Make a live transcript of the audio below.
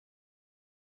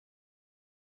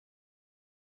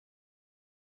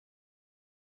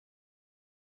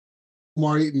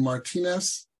Martin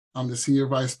Martinez. I'm the Senior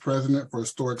Vice President for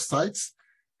Historic Sites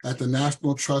at the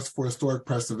National Trust for Historic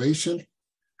Preservation.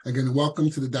 Again, welcome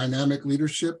to the Dynamic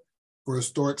Leadership for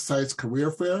Historic Sites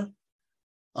Career Fair.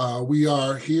 We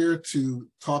are here to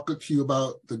talk to you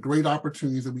about the great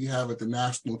opportunities that we have at the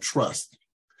National Trust.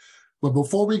 But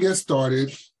before we get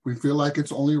started, we feel like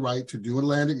it's only right to do a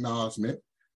land acknowledgement.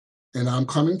 And I'm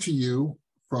coming to you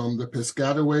from the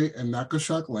Piscataway and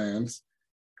Nakashuk lands,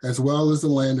 as well as the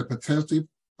land that potentially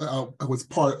was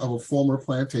part of a former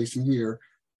plantation here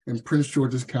in Prince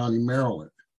George's County,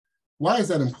 Maryland. Why is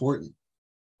that important?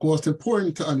 Well, it's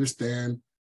important to understand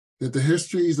that the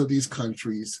histories of these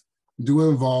countries do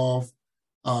involve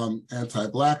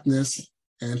anti-Blackness,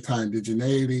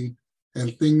 anti-indigeneity,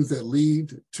 and things that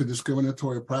lead to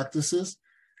discriminatory practices.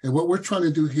 And what we're trying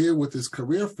to do here with this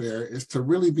career fair is to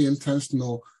really be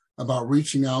intentional about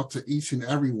reaching out to each and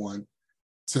everyone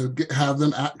to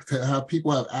have people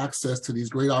have access to these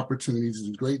great opportunities,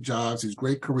 these great jobs, these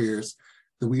great careers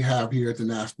that we have here at the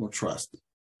National Trust.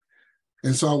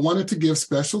 And so I wanted to give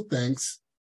special thanks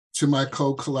to my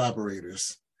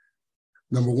co-collaborators.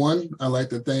 Number one, I'd like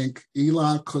to thank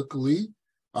Elon Cook-Lee,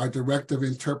 our Director of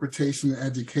Interpretation and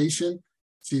Education.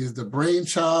 She is the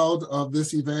brainchild of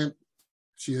this event.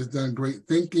 She has done great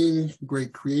thinking,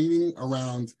 great creating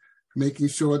around making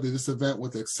sure that this event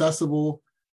was accessible,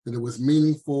 that it was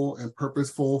meaningful and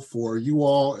purposeful for you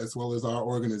all, as well as our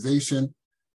organization.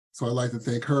 So I'd like to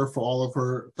thank her for all of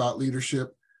her thought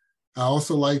leadership. I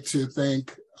also like to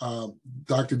thank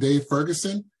Dr. Dave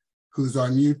Ferguson, who's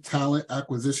our new talent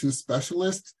acquisition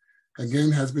specialist.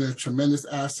 Again, has been a tremendous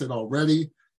asset already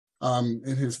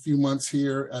in his few months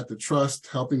here at the Trust,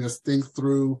 helping us think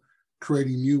through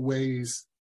creating new ways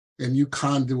and new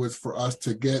conduits for us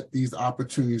to get these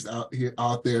opportunities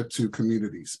out there to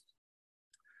communities.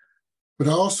 But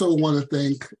I also want to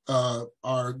thank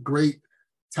our great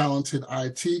talented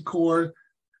IT core,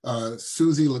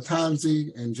 Susie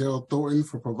Latanzi and Gerald Thornton,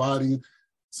 for providing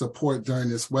support during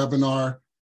this webinar.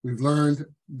 We've learned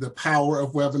the power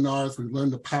of webinars. We've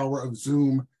learned the power of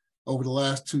Zoom over the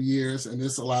last 2 years, and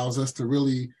this allows us to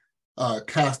really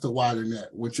cast a wider net,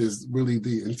 which is really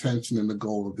the intention and the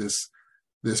goal of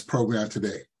this program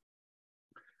today.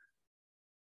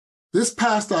 This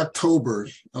past October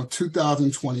of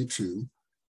 2022,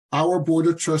 our Board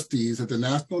of Trustees at the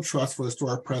National Trust for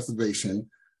Historic Preservation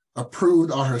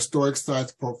approved our Historic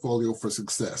Sites Portfolio for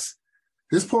Success.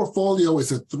 This portfolio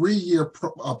is a 3-year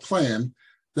plan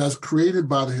that's created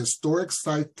by the Historic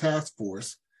Site Task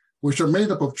Force, which are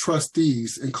made up of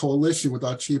trustees in coalition with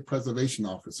our Chief Preservation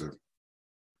Officer.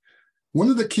 One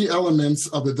of the key elements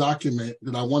of the document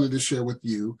that I wanted to share with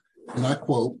you, and I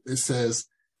quote, it says,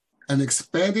 "An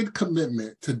expanded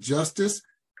commitment to justice,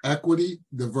 equity,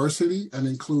 diversity, and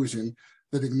inclusion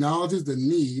that acknowledges the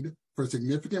need for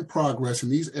significant progress in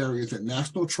these areas at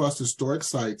National Trust Historic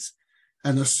Sites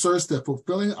and asserts that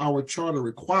fulfilling our charter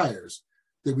requires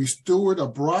that we steward a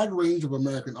broad range of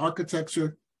American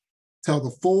architecture, tell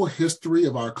the full history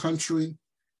of our country,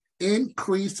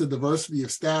 increase the diversity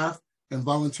of staff and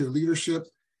volunteer leadership,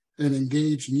 and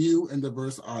engage new and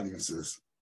diverse audiences."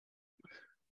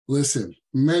 Listen,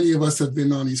 many of us have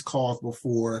been on these calls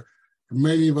before.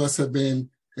 Many of us have been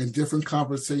in different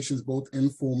conversations, both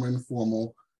informal and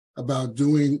formal, about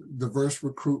doing diverse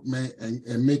recruitment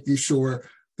and making sure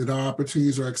that our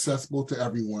opportunities are accessible to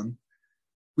everyone.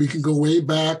 We can go way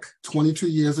back 22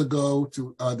 years ago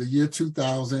to the year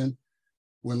 2000,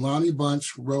 when Lonnie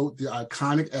Bunch wrote the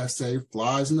iconic essay,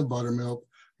 Flies in the Buttermilk,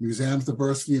 Museum's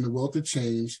Diversity and the Will to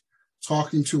Change,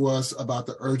 talking to us about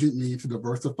the urgent need to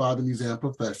diversify the museum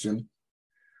profession.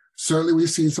 Certainly, we've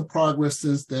seen some progress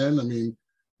since then. I mean,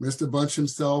 Mr. Bunch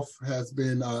himself had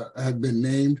been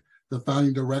named the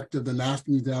founding director of the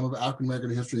National Museum of African American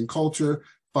History and Culture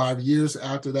 5 years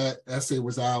after that essay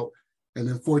was out. And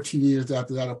then 14 years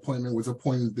after that appointment was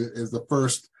appointed as the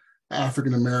first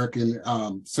African American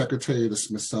Secretary of the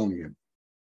Smithsonian.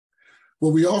 But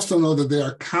we also know that there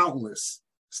are countless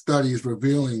studies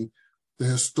revealing the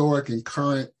historic and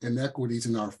current inequities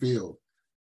in our field.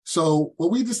 So what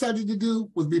we decided to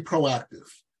do was be proactive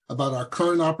about our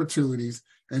current opportunities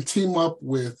and team up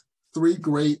with 3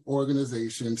 great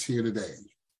organizations here today.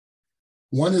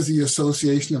 One is the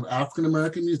Association of African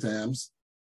American Museums,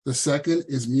 the second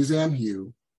is Museum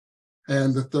Hue,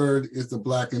 and the third is the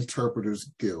Black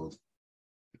Interpreters Guild.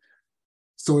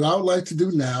 So what I would like to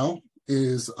do now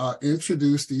is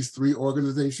introduce these 3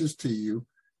 organizations to you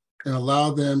and allow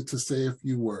them to say a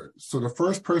few words. So the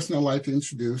first person I'd like to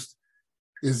introduce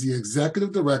is the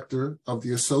Executive Director of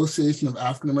the Association of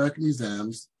African American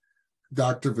Museums,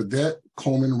 Dr. Vedette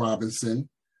Coleman Robinson,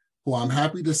 who I'm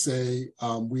happy to say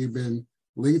we've been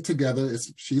linked together.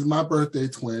 She's my birthday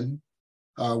twin.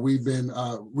 We've been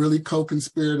really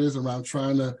co-conspirators around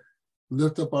trying to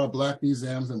lift up our Black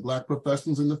museums and Black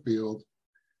professionals in the field.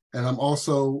 And I'm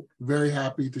also very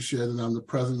happy to share that I'm the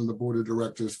president of the board of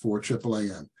directors for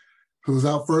AAAM. So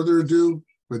without further ado,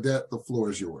 Vedette, the floor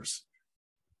is yours.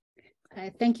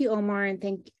 Thank you, Omar, and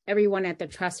thank everyone at the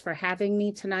Trust for having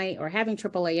me tonight, or having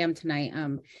AAAM tonight.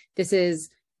 This is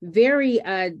very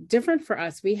different for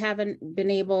us. We haven't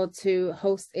been able to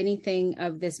host anything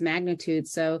of this magnitude.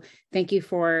 So thank you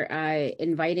for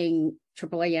inviting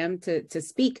AAAM to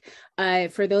speak.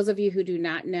 For those of you who do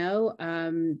not know,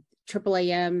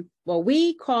 AAAM, well,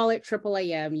 we call it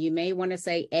AAAM. You may want to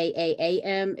say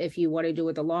AAAM if you want to do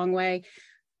it the long way.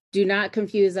 Do not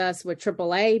confuse us with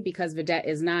AAA, because Vedette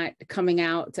is not coming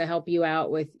out to help you out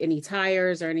with any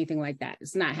tires or anything like that.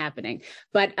 It's not happening.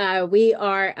 But we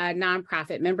are a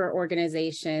nonprofit member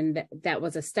organization that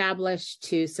was established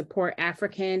to support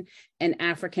African and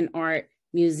African art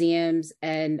museums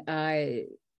and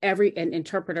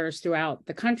interpreters throughout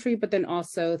the country, but then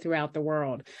also throughout the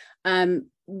world.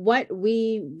 What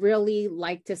we really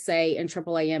like to say in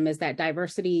AAAM is that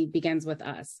diversity begins with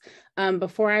us.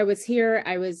 Before I was here,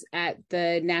 I was at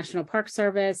the National Park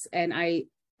Service, and I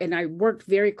worked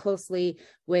very closely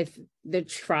with the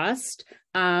Trust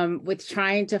with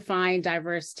trying to find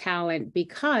diverse talent,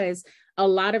 because a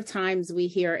lot of times we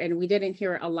hear, and we didn't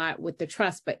hear a lot with the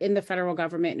Trust, but in the federal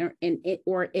government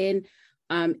or in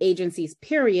agencies,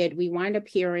 period, we wind up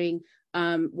hearing,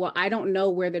 well, I don't know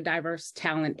where the diverse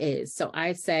talent is. So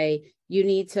I say you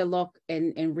need to look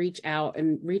and reach out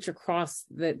and reach across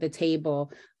the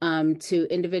table to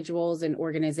individuals and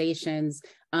organizations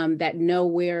that know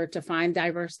where to find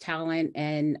diverse talent,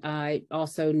 and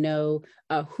also know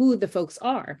who the folks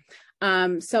are.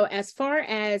 So as far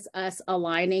as us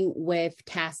aligning with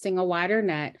casting a wider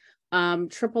net,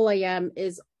 AAAM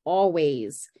is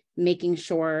always making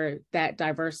sure that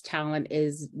diverse talent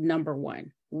is number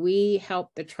one. We help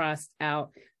the Trust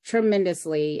out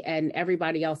tremendously, and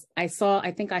everybody else. I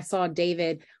think I saw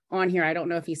David on here. I don't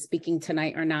know if he's speaking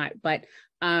tonight or not, but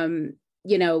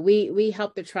you know, we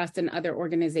help the Trust and other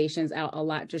organizations out a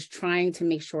lot, just trying to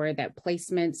make sure that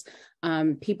placements,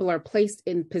 people are placed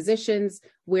in positions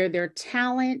where their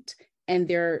talent and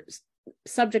their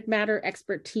subject matter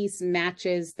expertise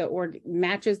matches the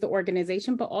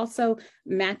organization, but also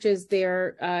matches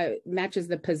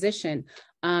the position.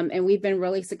 And we've been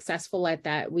really successful at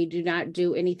that. We do not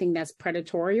do anything that's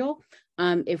predatorial.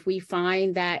 If we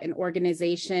find that an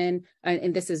organization,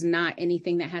 and this is not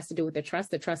anything that has to do with the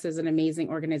Trust is an amazing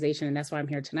organization, and that's why I'm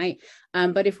here tonight.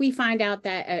 But if we find out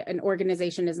that an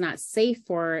organization is not safe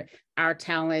for our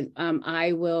talent,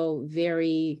 I will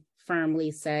very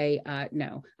firmly say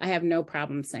no. I have no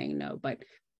problem saying no, but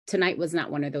tonight was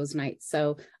not one of those nights.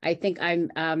 So I think I'm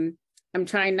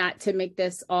trying not to make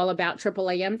this all about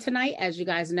AAAM tonight. As you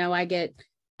guys know,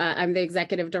 I'm the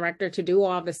executive director to do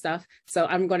all the stuff. So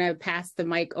I'm going to pass the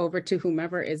mic over to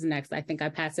whomever is next. I think I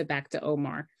pass it back to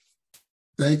Omar.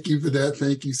 Thank you for that.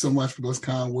 Thank you so much for those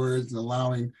kind words and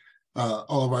allowing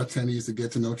all of our attendees to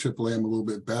get to know AAAM a little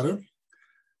bit better.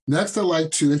 Next, I'd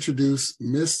like to introduce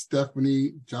Miss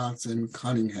Stephanie Johnson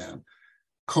Cunningham,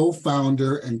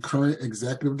 co-founder and current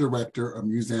executive director of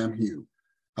Museum Hue.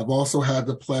 I've also had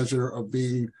the pleasure of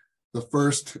being the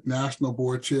first national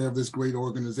board chair of this great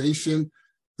organization.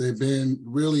 They've been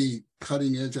really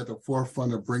cutting edge at the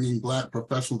forefront of bringing Black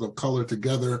professionals of color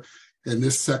together in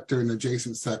this sector and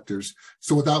adjacent sectors.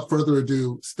 So without further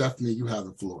ado, Stephanie, you have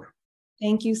the floor.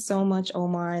 Thank you so much,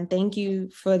 Omar, and thank you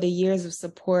for the years of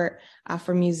support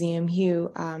for Museum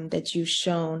Hue that you've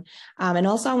shown. And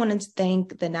also I wanted to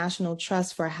thank the National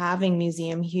Trust for having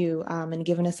Museum Hue and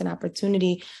giving us an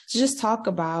opportunity to just talk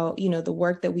about, you know, the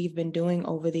work that we've been doing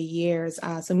over the years.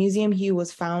 So Museum Hue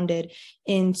was founded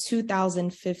in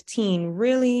 2015,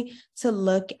 really to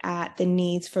look at the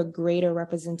needs for greater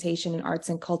representation in arts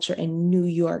and culture in New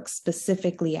York,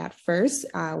 specifically at first,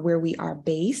 where we are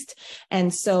based.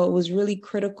 And so it was really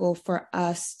critical for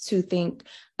us to think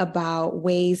about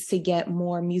ways to get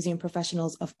more museum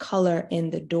professionals of color in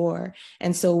the door.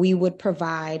 And so we would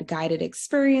provide guided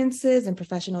experiences and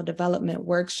professional development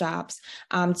workshops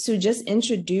to just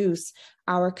introduce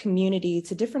our community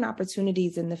to different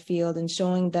opportunities in the field and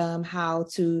showing them how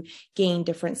to gain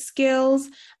different skills.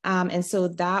 And so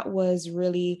that was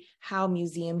really how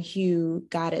Museum Hue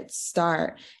got its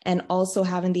start, and also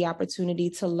having the opportunity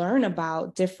to learn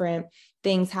about different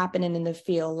things happening in the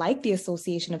field, like the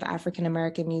Association of African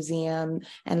American Museums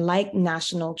and like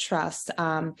National Trust,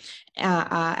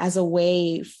 as a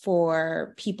way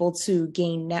for people to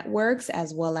gain networks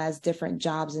as well as different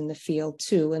jobs in the field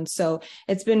too. And so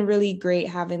it's been really great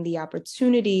having the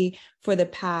opportunity for the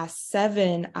past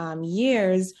 7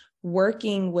 years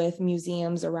working with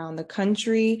museums around the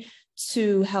country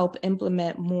to help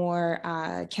implement more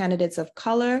candidates of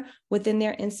color within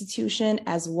their institution,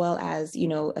 as well as,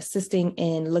 assisting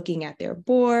in looking at their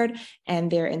board and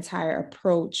their entire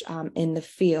approach in the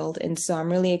field. And so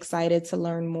I'm really excited to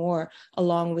learn more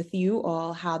along with you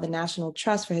all how the National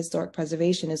Trust for Historic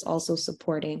Preservation is also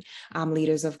supporting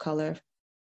leaders of color.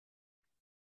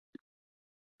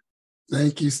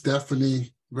 Thank you,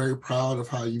 Stephanie. Very proud of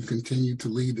how you continue to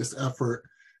lead this effort.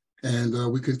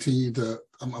 And we continue to,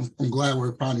 I'm glad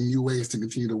we're finding new ways to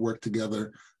continue to work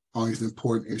together on these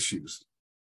important issues.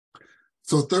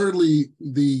 So thirdly,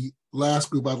 the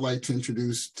last group I'd like to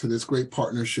introduce to this great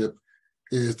partnership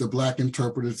is the Black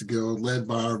Interpreters Guild, led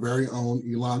by our very own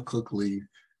Elon Cook-Lee.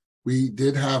 We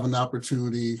did have an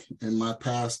opportunity in my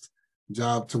past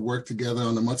job to work together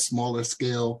on a much smaller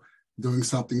scale, doing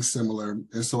something similar.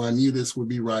 And so I knew this would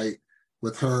be right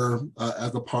with her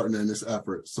as a partner in this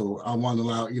effort. So I want to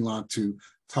allow Elon to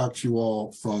talk to you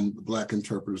all from the Black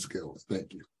Interpreters Guild.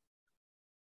 Thank you.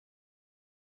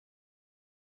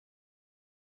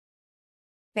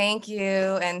 Thank you.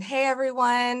 And hey,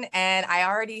 everyone. And I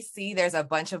already see there's a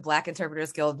bunch of Black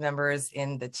Interpreters Guild members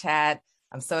in the chat.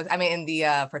 In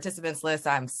the participants list.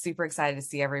 I'm super excited to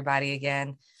see everybody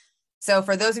again. So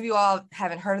for those of you all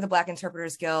haven't heard of the Black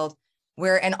Interpreters Guild,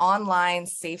 we're an online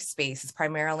safe space. It's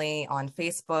primarily on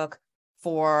Facebook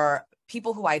for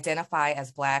people who identify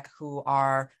as Black, who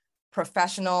are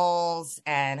professionals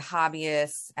and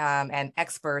hobbyists and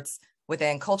experts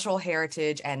within cultural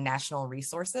heritage and national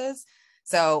resources.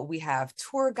 So we have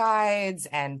tour guides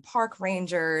and park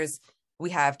rangers, we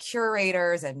have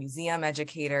curators and museum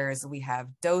educators, we have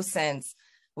docents,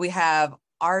 we have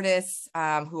artists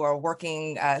who are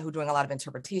working, who are doing a lot of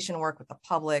interpretation work with the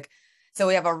public. So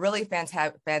we have a really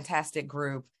fantastic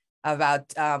group of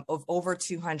over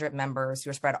 200 members who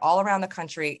are spread all around the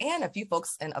country and a few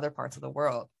folks in other parts of the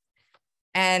world.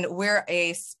 And we're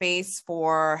a space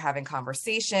for having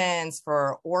conversations,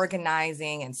 for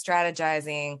organizing and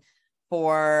strategizing,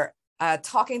 for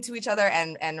talking to each other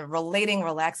and relating,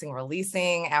 relaxing,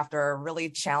 releasing after really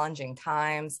challenging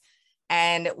times.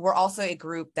 And we're also a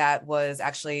group that was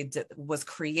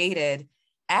created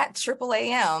at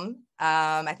AAAM.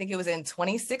 I think it was in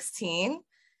 2016.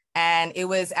 And it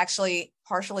was actually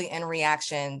partially in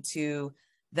reaction to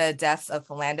the deaths of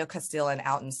Philando Castile and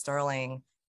Alton Sterling.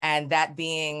 And that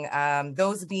being,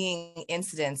 those being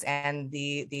incidents and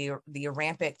the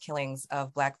rampant killings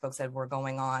of Black folks that were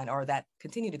going on or that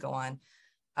continue to go on.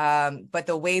 But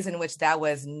the ways in which that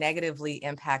was negatively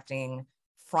impacting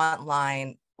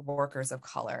frontline workers of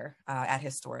color at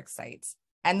historic sites.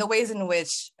 And the ways in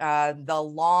which the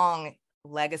long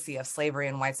legacy of slavery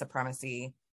and white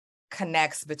supremacy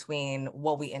connects between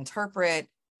what we interpret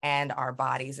and our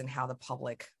bodies and how the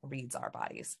public reads our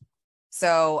bodies.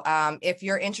 So if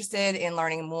you're interested in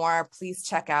learning more, please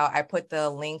check out, I put the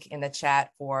link in the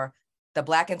chat for the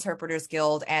Black Interpreters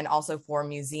Guild and also for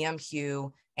Museum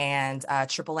Hue and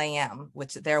AAAM,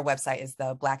 which their website is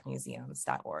the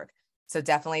blackmuseums.org. So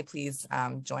definitely please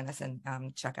join us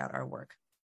and check out our work.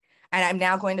 And I'm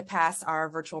now going to pass our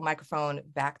virtual microphone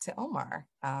back to Omar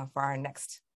for our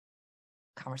next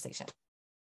conversation.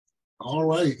 All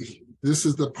right, this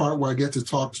is the part where I get to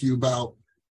talk to you about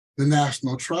the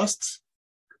National Trust,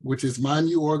 which is my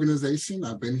new organization.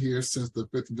 I've been here since the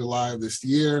 5th of July of this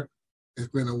year. It's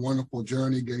been a wonderful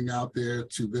journey getting out there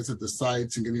to visit the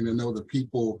sites and getting to know the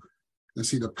people and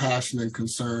see the passion and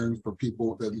concern for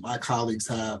people that my colleagues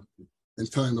have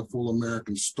and telling the full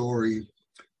American story.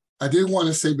 I did want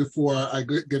to say before I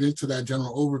get into that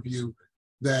general overview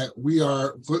that we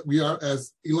are,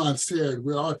 as Elon shared,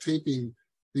 we are taping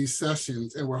these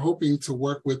sessions and we're hoping to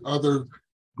work with other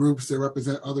groups that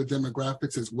represent other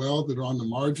demographics as well that are on the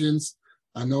margins.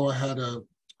 I know I had a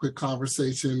quick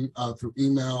conversation through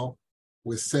email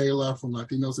with Selah from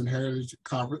Latinos and Heritage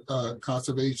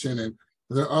Conservation, and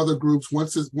there are other groups.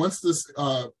 Once this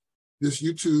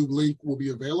YouTube link will be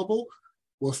available,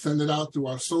 we'll send it out through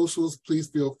our socials. Please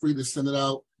feel free to send it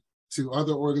out to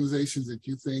other organizations that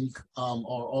you think are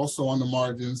also on the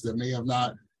margins that may have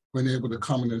not been able to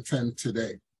come and attend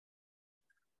today.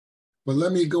 But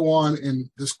let me go on and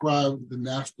describe the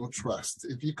National Trust.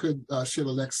 If you could share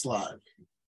the next slide.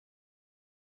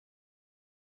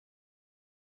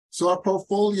 So our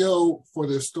portfolio for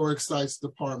the Historic Sites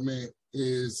Department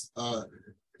is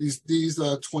these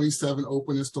 27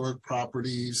 open historic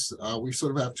properties. We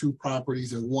sort of have two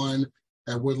properties and one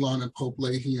at Woodlawn and Pope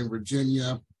Leahy in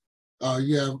Virginia.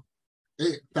 You have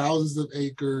thousands of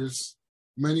acres,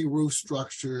 many roof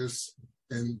structures,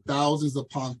 and thousands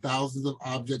upon thousands of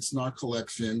objects in our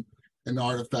collection and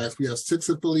artifacts. We have 6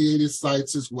 affiliated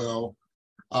sites as well,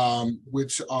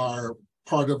 which are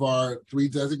part of our 3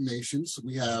 designations.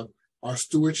 We have our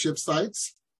stewardship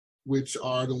sites, which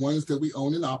are the ones that we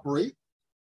own and operate.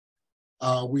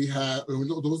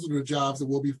 Those are the jobs that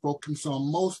we'll be focused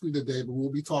on mostly today, but we'll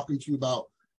be talking to you about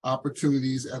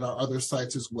opportunities at our other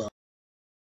sites as well.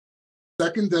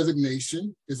 Second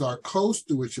designation is our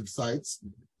co-stewardship sites.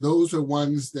 Those are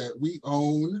ones that we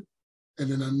own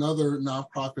and then another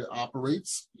nonprofit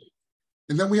operates.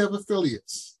 And then we have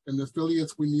affiliates. And the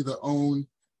affiliates we neither own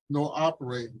nor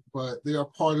operate, but they are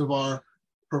part of our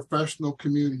professional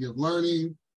community of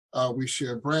learning. We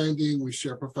share branding, we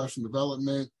share professional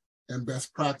development and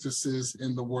best practices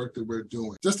in the work that we're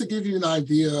doing. Just to give you an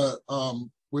idea,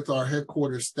 with our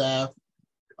headquarters staff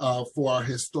for our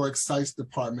historic sites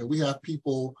department, we have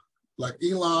people like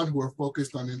Elon who are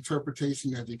focused on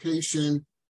interpretation and education.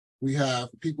 We have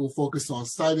people focused on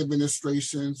site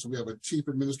administration. So we have a chief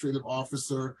administrative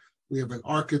officer. We have an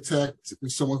architect,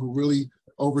 someone who really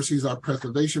oversees our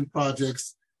preservation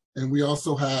projects. And we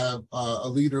also have a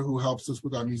leader who helps us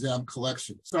with our museum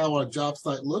collection. So how our job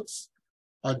site looks.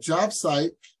 Our job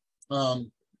site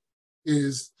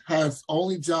has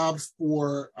only jobs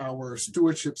for our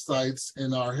stewardship sites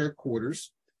and our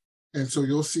headquarters. And so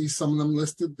you'll see some of them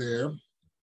listed there.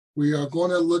 We are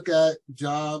going to look at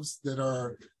jobs that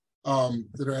are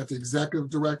at the executive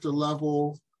director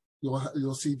level.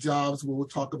 You'll see jobs we'll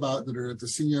talk about that are at the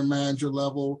senior manager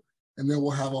level. And then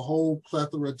we'll have a whole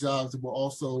plethora of jobs that we'll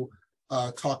also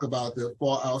talk about that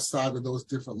fall outside of those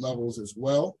different levels as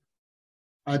well.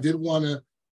 I did want to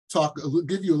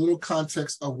give you a little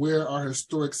context of where our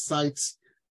historic sites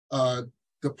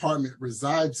department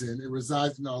resides in. It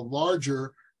resides in our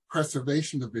larger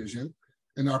preservation division.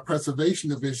 In our preservation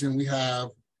division, we have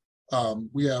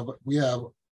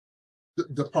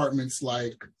departments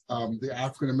like the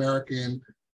African American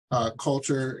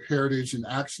Culture, Heritage, and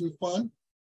Action Fund,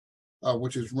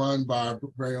 which is run by our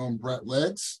very own Brett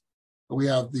Leggs. We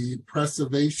have the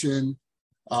Preservation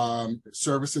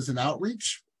Services and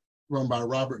Outreach, run by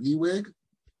Robert Newig.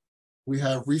 We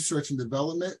have Research and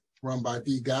Development, run by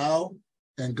Dee Gow,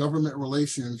 and Government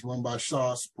Relations, run by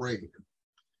Shaw Sprague.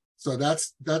 So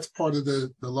that's part of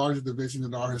the larger division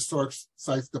that our Historic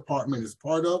Sites Department is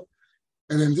part of.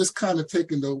 And then just kind of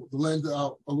taking the lens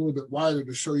out a little bit wider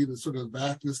to show you the sort of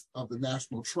vastness of the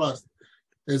National Trust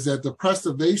is that the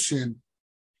Preservation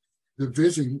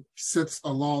Division sits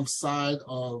alongside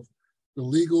of the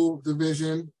Legal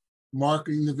Division,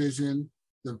 Marketing Division,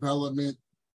 Development,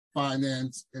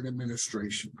 Finance, and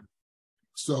Administration.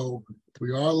 So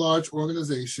we are a large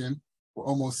organization. We're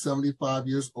almost 75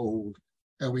 years old,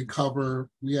 and we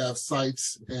have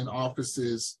sites and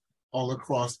offices all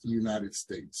across the United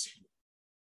States.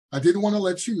 I did want to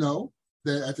let you know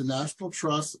that at the National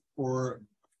Trust for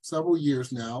several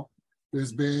years now,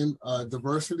 there's been a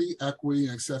diversity, equity,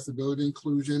 and accessibility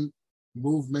inclusion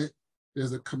movement.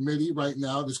 There's a committee right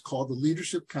now that's called the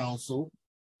Leadership Council,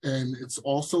 and it's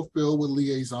also filled with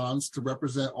liaisons to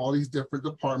represent all these different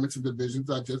departments and divisions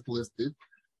I just listed.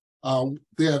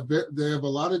 They have a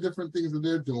lot of different things that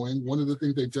they're doing. One of the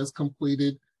things they just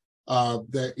completed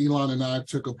that Elon and I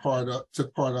took part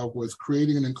of was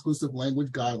creating an inclusive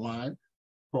language guideline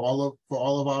for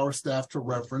all of our staff to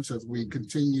reference as we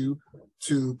continue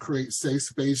to create safe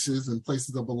spaces and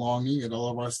places of belonging at all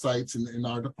of our sites and in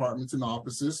our departments and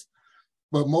offices.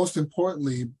 But most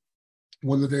importantly,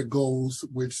 one of their goals,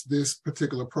 which this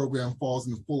particular program falls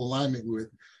in full alignment with,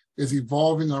 is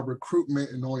evolving our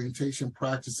recruitment and orientation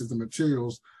practices and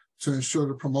materials to ensure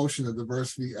the promotion of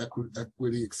diversity,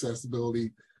 equity,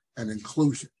 accessibility, and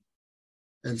inclusion.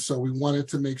 And so we wanted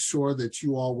to make sure that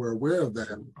you all were aware of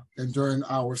that. And during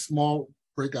our small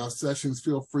breakout sessions,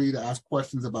 feel free to ask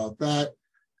questions about that,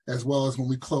 as well as when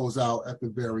we close out at the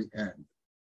very end.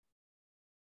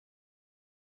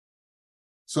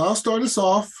 So I'll start us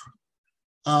off.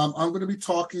 I'm going to be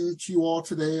talking to you all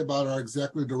today about our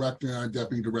executive director and our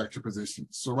deputy director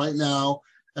positions. So right now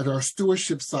at our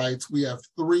stewardship sites, we have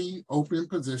 3 open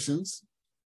positions.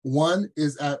 One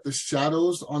is at the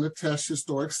Shadows on the Teche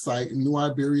Historic Site in New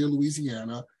Iberia,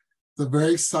 Louisiana. It's a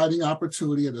very exciting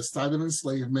opportunity at a site of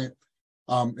enslavement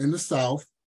in the South.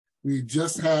 We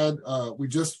just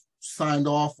signed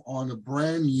off on a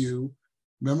brand new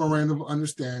memorandum of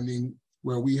understanding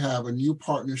where we have a new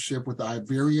partnership with the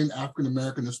Iberian African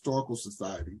American Historical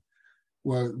Society.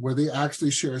 where they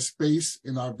actually share a space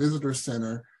in our visitor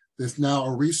center that's now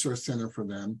a resource center for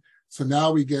them. So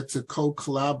now we get to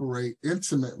co-collaborate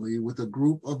intimately with a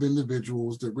group of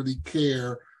individuals that really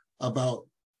care about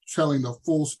telling the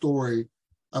full story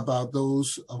about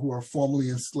those who are formerly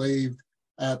enslaved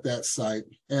at that site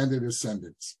and their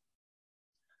descendants.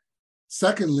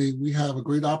 Secondly, we have a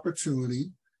great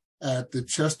opportunity at the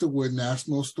Chesterwood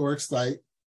National Historic Site,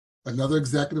 another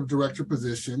executive director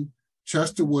position.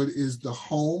 Chesterwood is the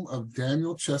home of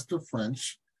Daniel Chester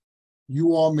French.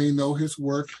 You all may know his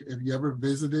work if you ever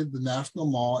visited the National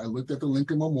Mall and looked at the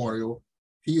Lincoln Memorial.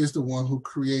 He is the one who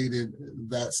created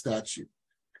that statue,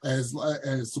 as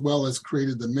well as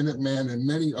created the Minuteman and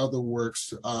many other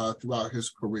works throughout his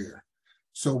career.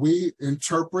 So we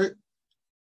interpret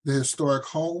the historic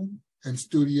home and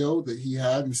studio that he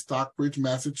had in Stockbridge,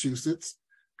 Massachusetts,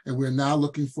 and we're now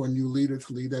looking for a new leader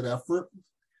to lead that effort.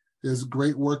 There's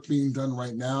great work being done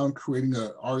right now in creating an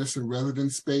artist in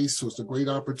residence space. So it's a great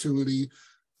opportunity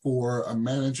for a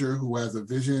manager who has a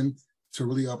vision to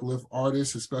really uplift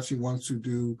artists, especially ones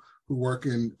who work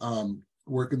in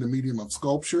the medium of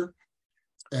sculpture.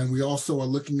 And we also are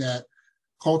looking at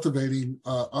cultivating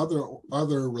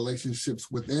other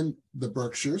relationships within the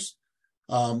Berkshires.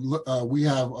 We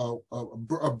have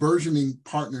a burgeoning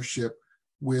partnership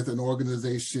with an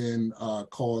organization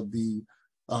called the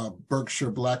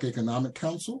Berkshire Black Economic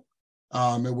Council,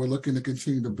 and we're looking to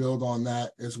continue to build on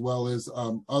that, as well as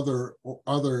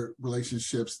other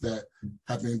relationships that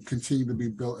have been continued to be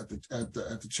built at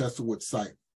the Chesterwood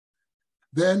site.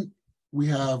 Then we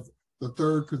have the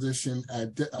third position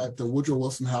at the Woodrow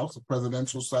Wilson House, a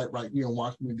presidential site right here in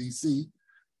Washington, D.C.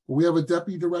 We have a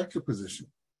deputy director position,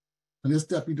 and this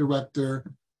deputy director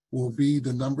will be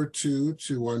the number 2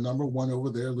 to our number 1 over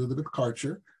there, Elizabeth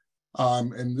Karcher.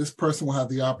 And this person will have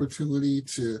the opportunity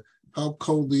to help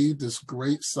co-lead this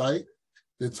great site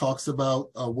that talks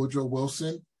about Woodrow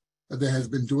Wilson, that has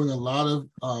been doing a lot of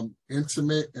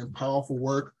intimate and powerful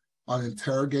work on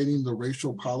interrogating the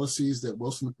racial policies that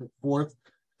Wilson put forth,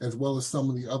 as well as some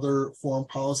of the other foreign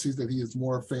policies that he is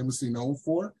more famously known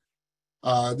for.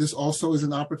 This also is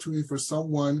an opportunity for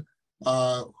someone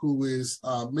who is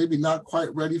maybe not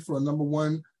quite ready for a number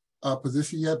 1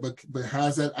 position yet, but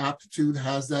has that aptitude,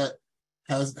 has that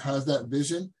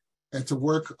vision, and to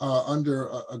work under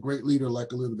a great leader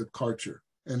like Elizabeth Karcher.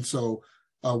 And so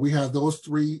we have those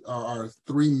our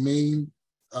three main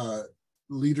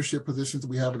leadership positions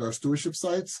we have at our stewardship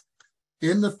sites.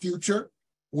 In the future,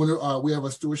 when we have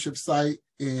a stewardship site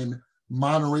in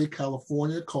Monterey,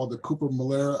 California, called the Cooper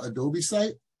Malera Adobe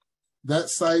site.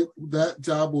 That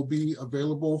job will be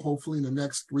available hopefully in the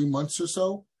next 3 months or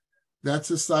so.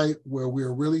 That's a site where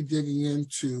we're really digging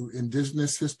into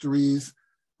indigenous histories,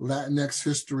 Latinx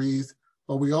histories,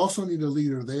 but we also need a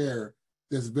leader there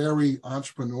that's very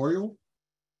entrepreneurial.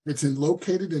 It's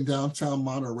located in downtown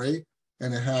Monterey,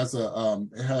 and it has a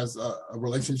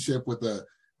relationship with a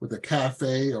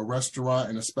cafe, a restaurant,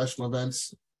 and a special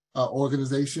events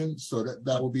organization. So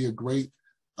that will be a great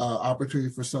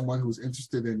opportunity for someone who's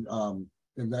interested in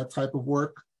that type of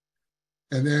work.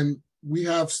 And then we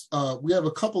have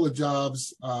a couple of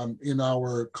jobs in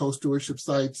our co-stewardship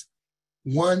sites.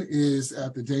 One is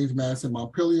at the James Madison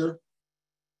Montpelier,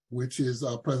 which is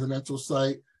a presidential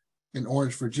site in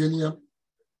Orange, Virginia.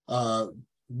 That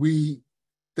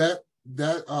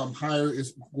hire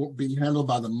is being handled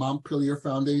by the Montpelier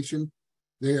Foundation.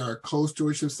 They are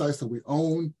co-stewardship sites, so we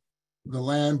own the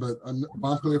land, but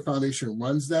Montpelier Foundation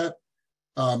runs that.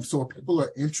 So if people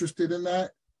are interested in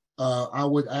that, I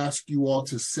would ask you all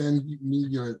to send me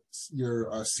your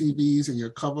CVs and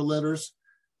your cover letters.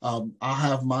 I'll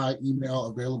have my email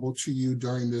available to you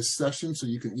during this session, so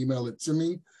you can email it to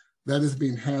me. That is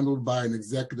being handled by an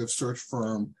executive search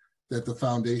firm that the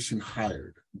foundation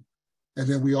hired. And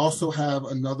then we also have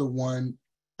another one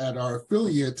at our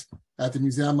affiliate at the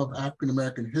Museum of African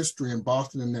American History in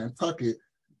Boston and Nantucket,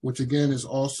 which again is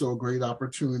also a great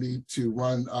opportunity to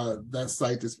run that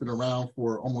site that's been around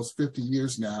for almost 50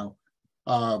 years now,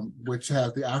 which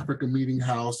has the African Meeting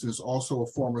House and is also a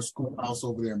former schoolhouse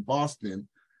over there in Boston.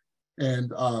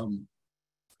 And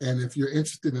if you're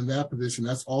interested in that position,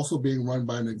 that's also being run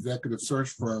by an executive search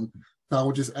firm. So I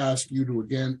would just ask you to,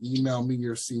 again, email me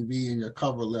your CV and your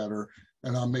cover letter,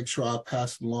 and I'll make sure I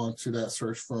pass it along to that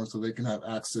search firm so they can have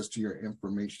access to your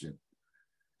information.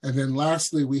 And then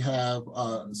lastly, we have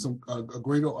a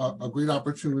great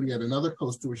opportunity at another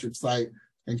co-stewardship site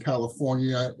in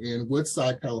California, in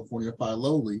Woodside, California,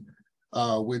 Filoli,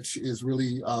 which is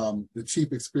really the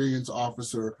chief experience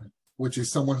officer which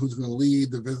is someone who's going to lead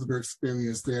the visitor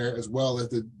experience there, as well as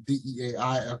the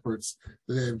DEAI efforts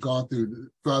that they've gone through.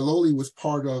 Filoli was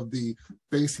part of the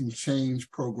Facing Change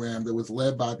program that was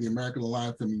led by the American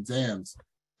Alliance of Museums.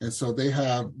 And so they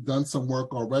have done some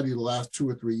work already the last 2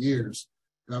 or 3 years.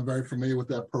 And I'm very familiar with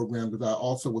that program because I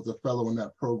also was a fellow in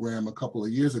that program a couple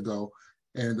of years ago.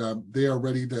 And they are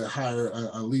ready to hire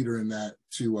a leader in that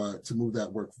to move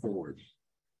that work forward.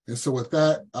 And so with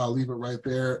that, I'll leave it right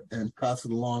there and pass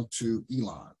it along to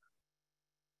Elon.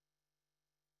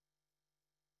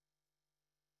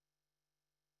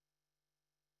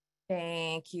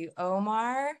 Thank you,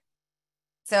 Omar.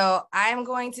 So I'm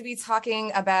going to be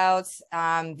talking about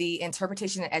the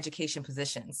interpretation and education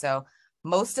positions. So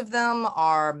most of them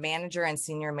are manager and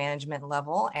senior management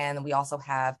level, and we also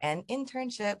have an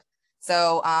internship.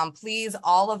 So please,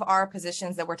 all of our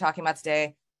positions that we're talking about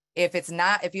today, if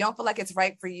you don't feel like it's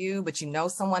right for you, but you know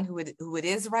someone who it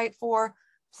is right for,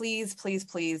 please, please,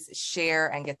 please share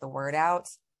and get the word out.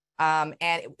 And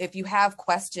if you have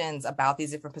questions about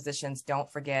these different positions,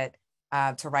 don't forget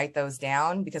to write those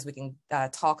down, because we can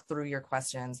talk through your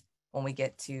questions when we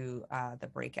get to the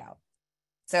breakout.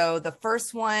 So the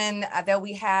first one that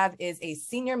we have is a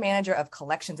senior manager of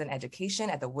collections and education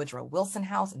at the Woodrow Wilson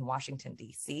House in Washington,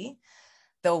 D.C.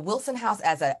 The Wilson House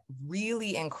has a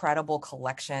really incredible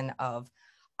collection of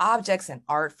objects and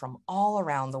art from all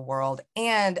around the world,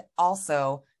 and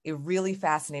also a really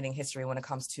fascinating history when it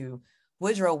comes to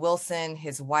Woodrow Wilson,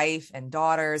 his wife and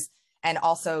daughters, and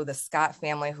also the Scott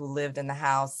family who lived in the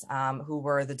house, who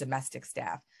were the domestic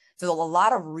staff. So a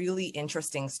lot of really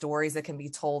interesting stories that can be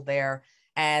told there.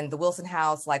 And the Wilson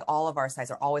House, like all of our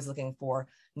sites, are always looking for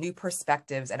new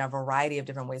perspectives and a variety of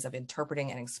different ways of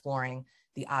interpreting and exploring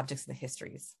the objects and the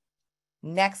histories.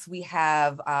 Next, we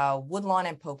have Woodlawn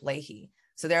and Pope Leahy.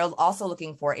 So they're also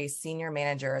looking for a senior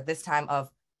manager, this time of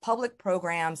public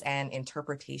programs and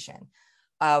interpretation.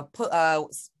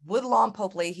 Woodlawn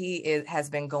Pope Leahy has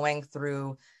been going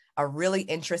through a really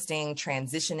interesting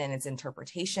transition in its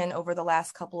interpretation over the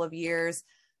last couple of years,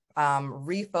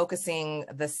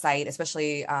 refocusing the site,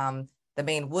 especially the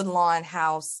main Woodlawn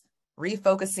House,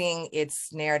 refocusing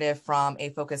its narrative from a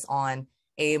focus on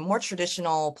a more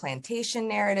traditional plantation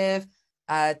narrative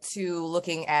to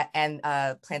looking at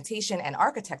plantation and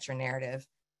architecture narrative,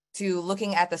 to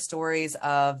looking at the stories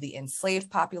of the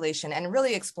enslaved population and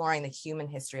really exploring the human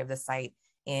history of the site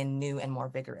in new and more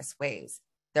vigorous ways.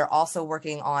 They're also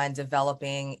working on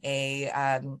developing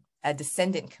a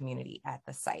descendant community at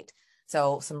the site.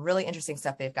 So some really interesting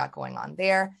stuff they've got going on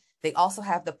there. They also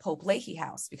have the Pope Leahy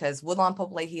House, because Woodlawn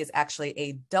Pope Leahy is actually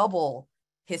a double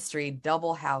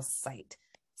house site.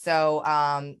 So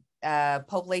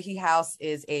Pope Leahy House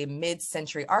is a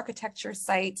mid-century architecture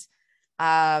site.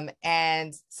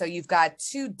 And so you've got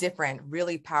two different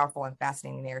really powerful and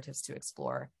fascinating narratives to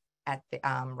explore at the,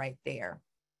 right there.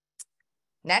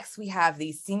 Next, we have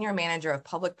the Senior Manager of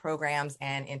Public Programs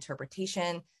and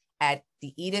Interpretation at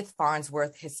the Edith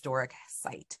Farnsworth Historic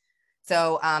Site.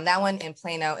 So that one in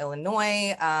Plano,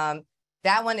 Illinois.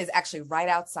 That one is actually right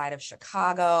outside of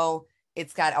Chicago.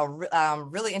 It's got a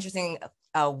really interesting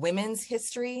women's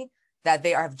history that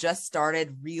they have just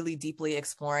started really deeply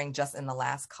exploring just in the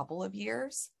last couple of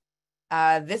years.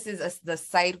 The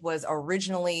site was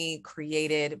originally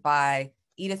created by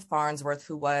Edith Farnsworth,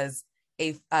 who was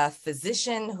a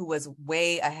physician who was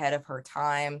way ahead of her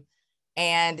time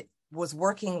and was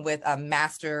working with a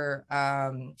master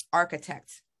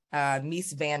architect,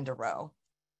 Mies van der Rohe.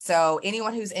 So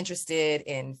anyone who's interested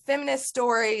in feminist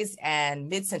stories and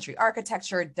mid-century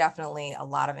architecture, definitely a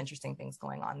lot of interesting things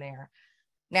going on there.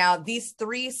 Now, these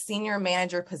three senior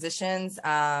manager positions,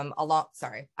 I'll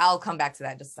come back to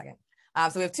that in just a second.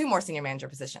 So we have two more senior manager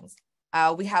positions.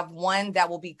 We have one that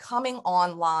will be coming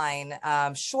online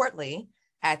shortly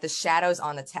at the Shadows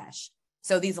on the Tesh.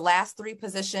 So these last three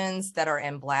positions that are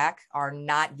in black are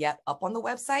not yet up on the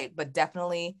website, but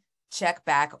definitely check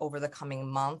back over the coming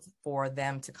month for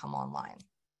them to come online.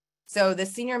 So the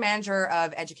Senior Manager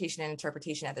of Education and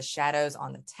Interpretation at the Shadows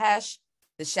on the Tesh.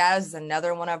 The Shadows is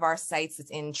another one of our sites that's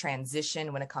in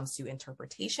transition when it comes to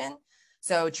interpretation.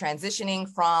 So transitioning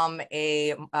from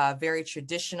a very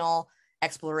traditional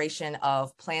exploration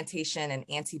of plantation and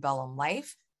antebellum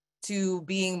life to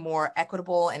being more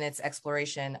equitable in its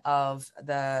exploration of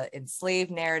the enslaved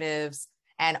narratives,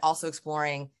 and also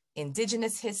exploring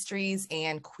Indigenous histories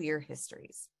and queer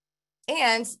histories.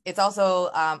 And it's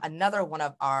also another one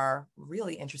of our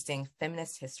really interesting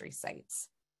feminist history sites.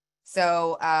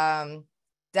 So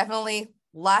definitely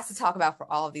lots to talk about for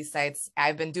all of these sites.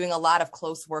 I've been doing a lot of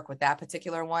close work with that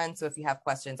particular one. So if you have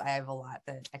questions, I have a lot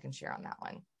that I can share on that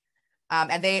one.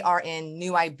 and they are in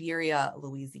New Iberia,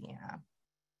 Louisiana.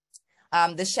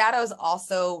 The Shadows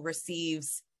also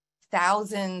receives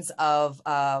thousands of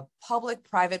public,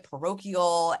 private,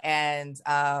 parochial, and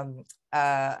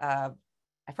I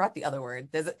forgot the other word.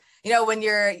 There's, when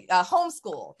you're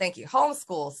homeschool, thank you,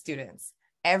 homeschool students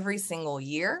every single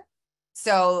year.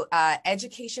 So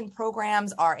education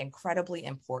programs are incredibly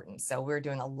important. So we're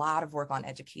doing a lot of work on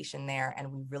education there,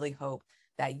 and we really hope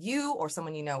that you or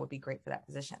someone you know would be great for that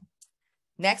position.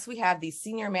 Next, we have the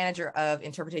Senior Manager of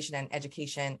Interpretation and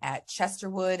Education at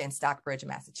Chesterwood in Stockbridge,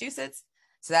 Massachusetts.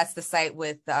 So that's the site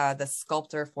with the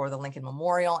sculptor for the Lincoln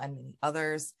Memorial and many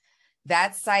others.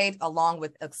 That site, along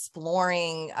with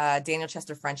exploring Daniel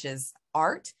Chester French's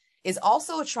art, is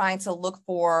also trying to look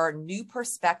for new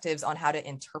perspectives on how to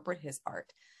interpret his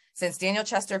art. Since Daniel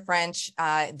Chester French,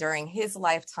 during his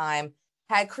lifetime,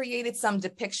 had created some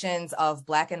depictions of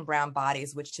Black and brown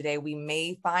bodies, which today we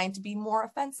may find to be more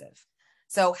offensive.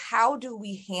 So how do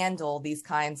we handle these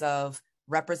kinds of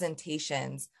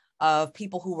representations of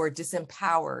people who were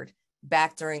disempowered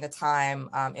back during the time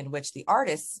in which the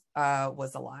artist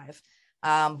was alive,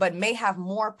 but may have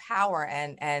more power,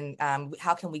 and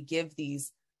how can we give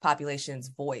these populations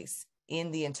voice in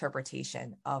the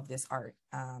interpretation of this art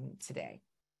today?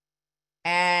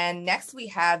 And next we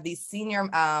have the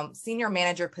senior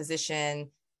manager position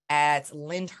at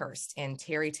Lyndhurst in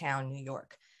Tarrytown, New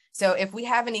York. So if we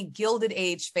have any Gilded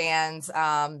Age fans,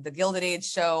 the Gilded Age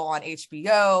show on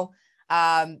HBO,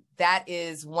 that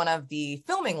is one of the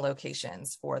filming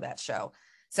locations for that show.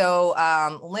 So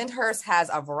Lyndhurst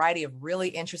has a variety of really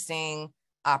interesting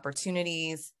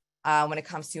opportunities when it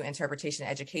comes to interpretation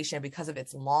and education because of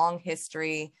its long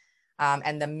history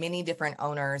and the many different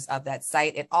owners of that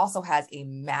site. It also has a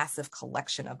massive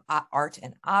collection of art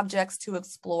and objects to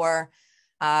explore.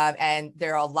 And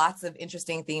there are lots of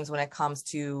interesting themes when it comes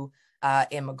to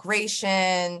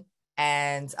immigration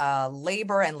and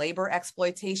labor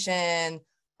exploitation,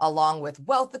 along with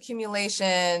wealth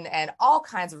accumulation and all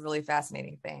kinds of really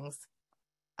fascinating things.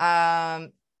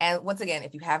 And once again,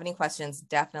 if you have any questions,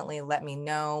 definitely let me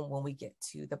know when we get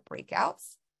to the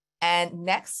breakouts. And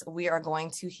next, we are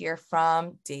going to hear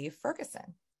from Dave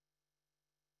Ferguson.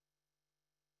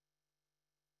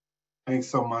 Thanks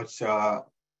so much,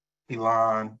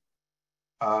 Elon.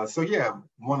 So yeah,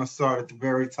 want to start at the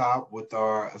very top with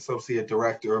our Associate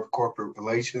Director of Corporate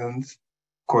Relations.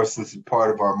 Of course, this is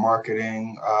part of our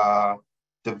marketing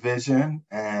division.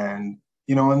 And,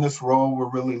 in this role, we're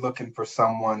really looking for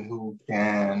someone who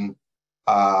can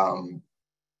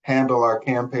handle our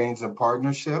campaigns and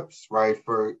partnerships, right?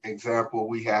 For example,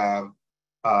 we have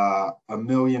a $1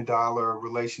 million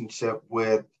relationship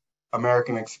with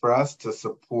American Express to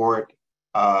support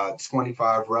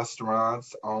 25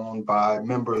 restaurants owned by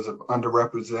members of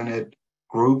underrepresented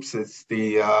groups. It's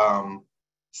the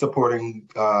supporting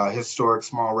historic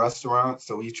small restaurants.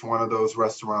 So each one of those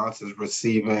restaurants is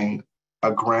receiving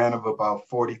a grant of about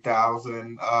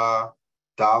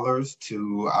 $40,000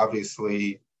 to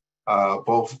obviously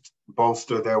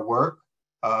bolster their work.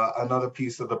 Another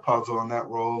piece of the puzzle in that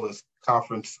role is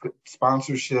conference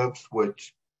sponsorships,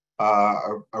 which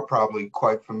are probably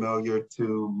quite familiar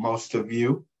to most of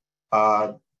you.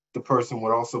 The person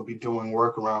would also be doing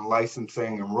work around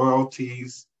licensing and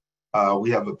royalties.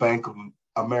 We have a Bank of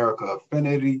America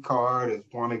affinity card as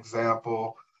one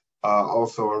example.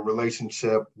 Also a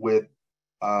relationship with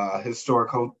Historic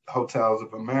Hotels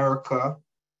of America.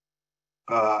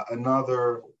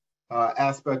 Another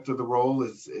aspect of the role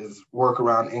is work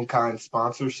around in-kind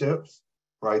sponsorships,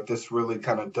 right? This really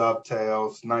kind of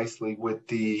dovetails nicely with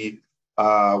the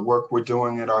work we're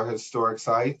doing at our historic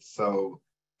sites. So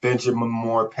Benjamin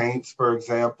Moore Paints, for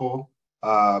example,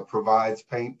 provides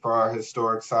paint for our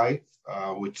historic sites,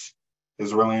 which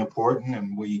is really important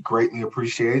and we greatly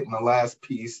appreciate. And the last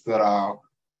piece that I'll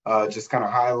just kind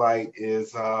of highlight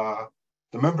is the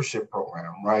membership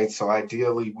program, right? So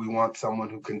ideally, we want someone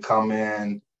who can come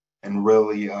in and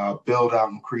really build out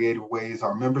in creative ways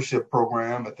our membership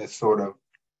program at this sort of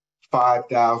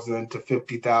 $5,000 to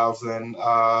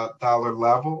 $50,000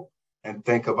 level, and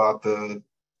think about the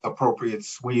appropriate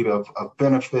suite of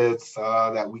benefits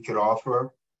that we could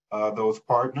offer those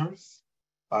partners.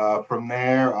 From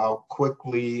there, I'll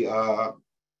quickly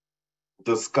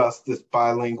discuss this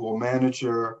bilingual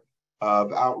manager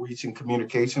of outreach and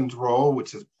communications role,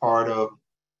 which is part of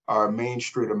our Main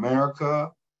Street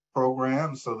America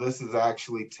program. So this is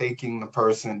actually taking the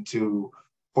person to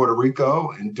Puerto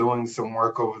Rico and doing some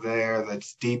work over there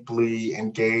that's deeply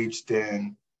engaged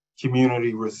in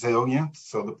community resilience.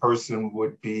 So the person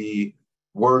would be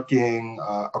working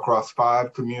across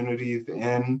 5 communities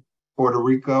in Puerto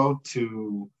Rico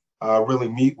to really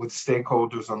meet with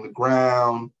stakeholders on the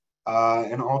ground,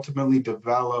 and ultimately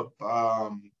develop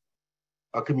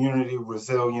a community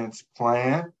resilience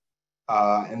plan.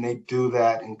 And they do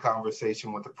that in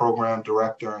conversation with the program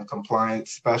director and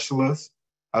compliance specialist.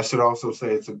 I should also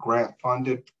say it's a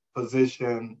grant-funded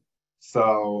position,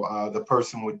 so the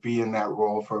person would be in that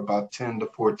role for about 10 to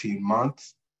 14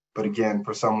 months. But again,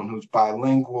 for someone who's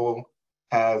bilingual,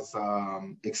 has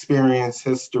experience,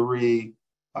 history,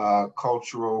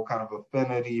 cultural kind of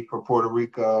affinity for Puerto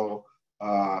Rico,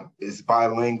 is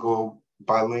bilingual,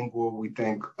 we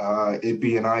think it'd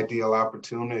be an ideal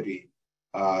opportunity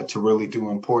to really do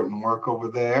important work over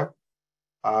there.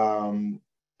 And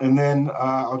then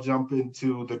I'll jump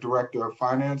into the Director of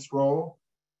Finance role.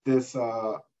 This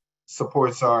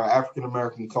supports our African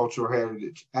American Cultural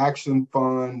Heritage Action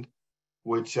Fund,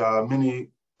 which many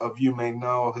of you may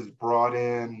know has brought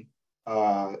in,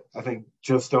 I think,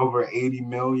 just over $80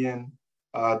 million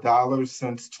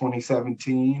since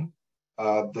 2017.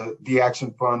 The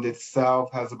Action Fund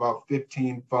itself has about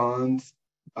 15 funds,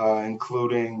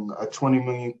 including a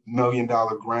 $20 million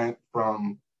grant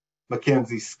from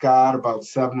Mackenzie Scott, about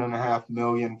 $7.5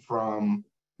 million from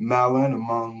Mellon,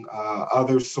 among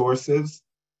other sources.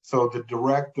 So the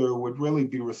director would really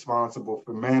be responsible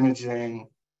for managing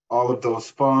all of those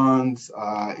funds,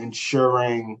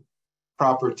 ensuring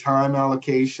proper time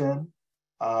allocation,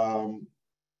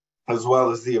 as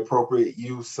well as the appropriate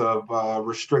use of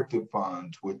restricted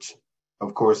funds, which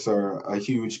of course are a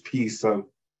huge piece of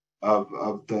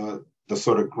the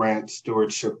sort of grant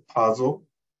stewardship puzzle.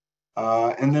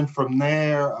 And then from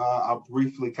there, I'll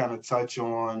briefly kind of touch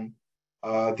on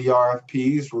the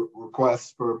RFPs,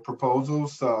 requests for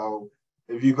proposals. So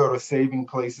if you go to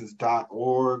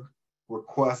savingplaces.org,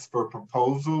 requests for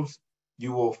proposals,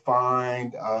 you will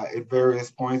find at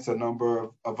various points a number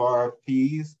of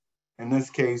RFPs. In this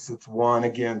case, it's one,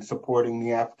 again, supporting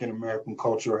the African American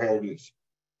Cultural Heritage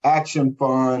Action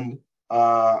Fund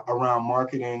around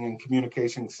marketing and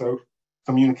communication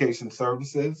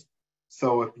services.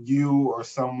 So if you or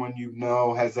someone you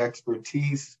know has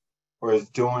expertise or is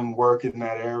doing work in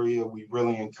that area, we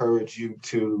really encourage you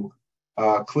to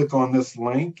click on this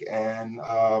link and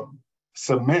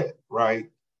submit, right?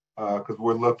 Because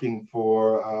we're looking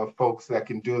for folks that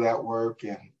can do that work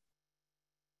and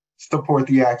support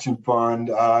the Action Fund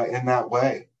in that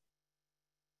way.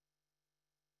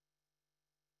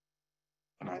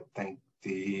 And I think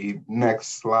the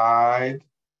next slide.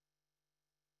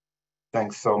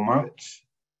 Thanks so much.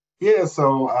 Yeah,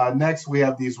 so next we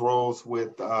have these roles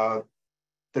with the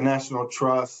National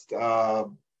Trust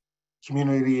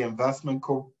Community Investment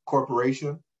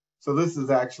Corporation. So this is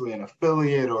actually an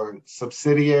affiliate or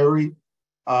subsidiary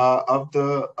of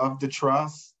the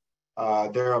trust.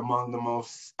 They're among the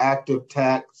most active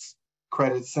tax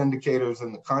credit syndicators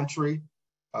in the country.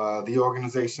 The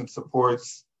organization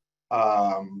supports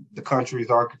the country's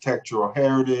architectural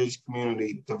heritage,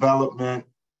 community development,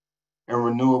 and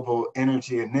renewable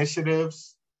energy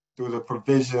initiatives through the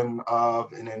provision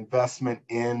of an investment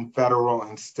in federal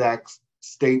and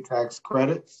state tax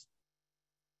credits.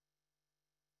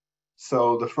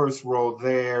 So the first role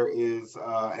there is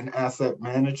an asset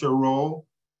manager role.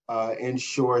 In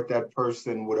short, that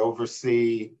person would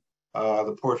oversee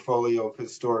the portfolio of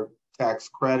historic tax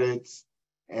credits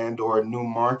and or new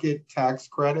market tax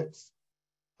credits.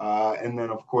 And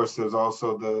then of course, there's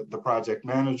also the project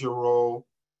manager role.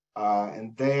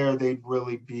 And there they'd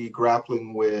really be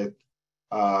grappling with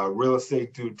real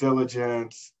estate due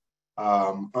diligence,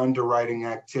 underwriting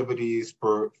activities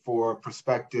for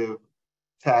prospective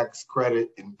tax credit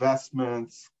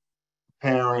investments,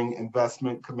 preparing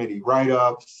investment committee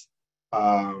write-ups,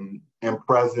 and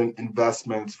present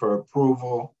investments for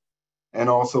approval, and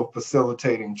also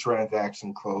facilitating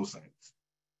transaction closings.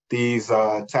 These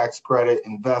tax credit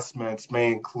investments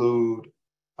may include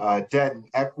debt and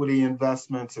equity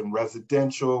investments in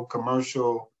residential,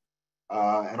 commercial,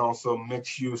 and also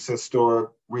mixed-use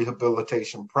historic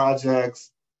rehabilitation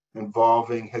projects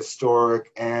involving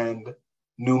historic and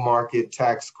new market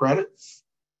tax credits.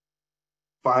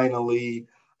 Finally,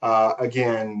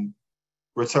 again,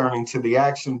 returning to the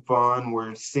Action Fund,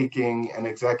 we're seeking an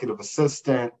executive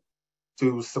assistant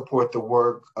to support the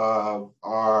work of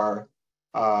our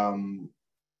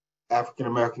African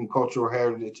American Cultural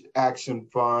Heritage Action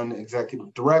Fund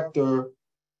Executive Director,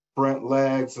 Brent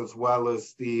Leggs, as well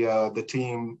as the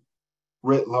team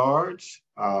writ large.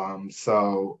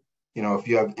 So, you know, if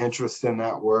you have interest in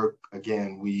that work,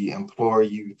 again, we implore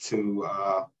you to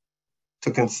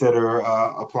consider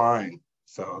applying.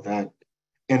 So that,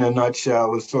 in a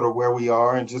nutshell, is sort of where we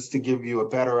are. And just to give you a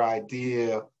better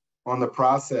idea on the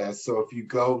process. So if you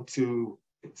go to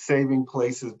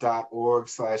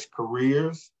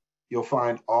savingplaces.org/careers. You'll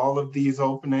find all of these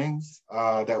openings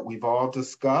that we've all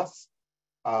discussed.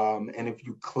 And if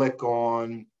you click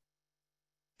on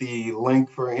the link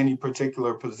for any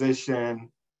particular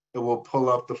position, it will pull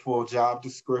up the full job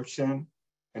description.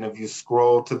 And if you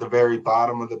scroll to the very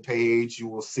bottom of the page, you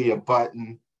will see a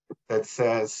button that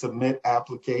says submit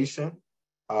application.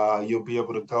 You'll be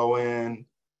able to go in,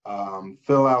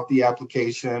 fill out the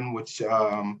application, which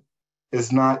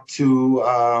is not too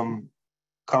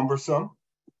cumbersome,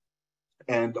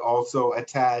 and also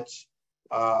attach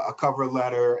a cover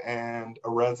letter and a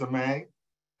resume.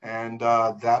 And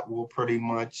that will pretty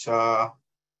much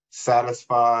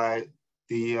satisfy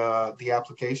the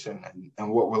application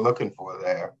and what we're looking for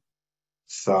there.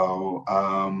 So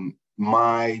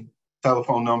my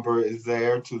telephone number is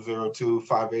there,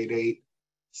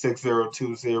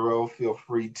 202-588-6020. Feel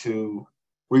free to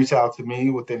reach out to me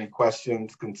with any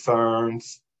questions,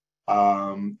 concerns.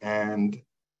 And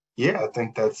yeah, I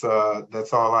think that's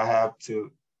all I have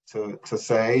to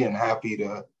say, and happy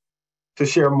to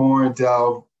share more and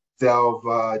delve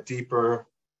deeper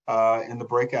in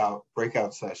the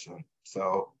breakout session.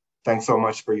 So thanks so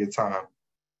much for your time.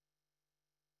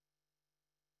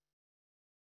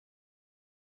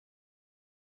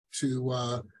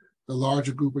 To the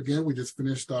larger group again, we just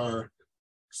finished our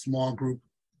small group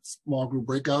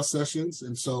breakout sessions.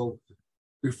 And so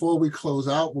before we close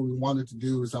out, what we wanted to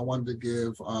do is I wanted to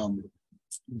give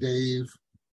Dave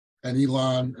and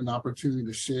Elon an opportunity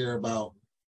to share about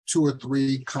 2 or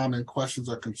 3 common questions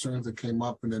or concerns that came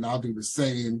up, and then I'll do the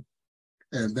same,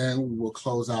 and then we will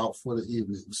close out for the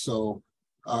evening. So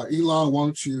Elon, why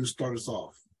don't you start us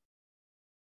off?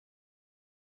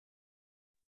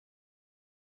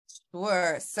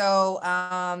 Sure.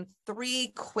 So 3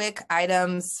 quick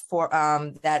items for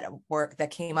that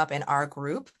came up in our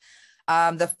group.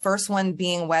 The first one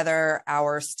being whether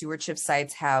our stewardship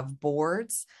sites have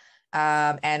boards,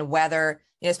 and whether,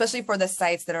 especially for the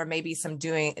sites that are maybe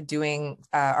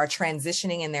are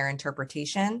transitioning in their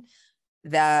interpretation,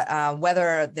 that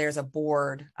whether there's a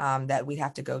board that we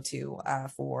have to go to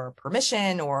for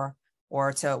permission or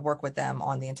to work with them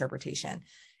on the interpretation.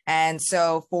 And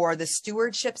so for the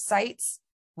stewardship sites,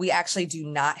 we actually do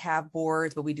not have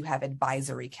boards, but we do have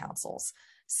advisory councils.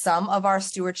 Some of our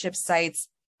stewardship sites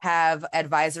have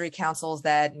advisory councils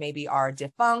that maybe are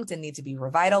defunct and need to be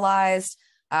revitalized,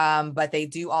 but they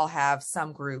do all have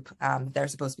some group they're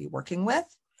supposed to be working with.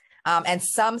 And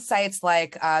some sites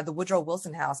like the Woodrow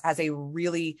Wilson House has a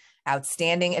really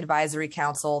outstanding advisory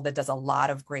council that does a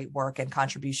lot of great work and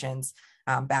contributions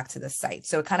back to the site.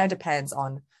 So it kind of depends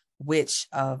on which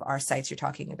of our sites you're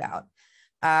talking about.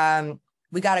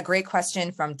 We got a great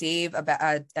question from Dave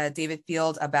about David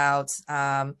Field about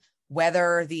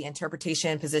whether the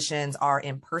interpretation positions are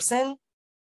in person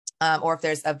or if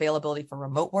there's availability for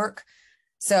remote work.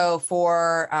 So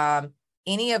for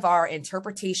any of our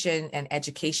interpretation and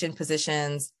education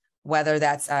positions, whether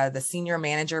that's the senior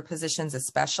manager positions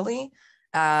especially,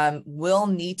 will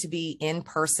need to be in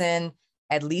person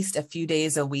at least a few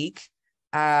days a week,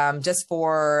 just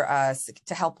for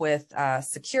to help with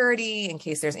security in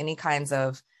case there's any kinds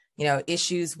of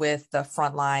issues with the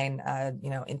frontline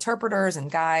interpreters and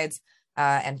guides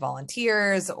and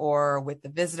volunteers, or with the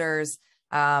visitors.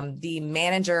 The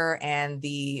manager and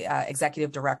the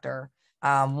executive director,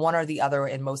 one or the other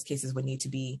in most cases, would need to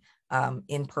be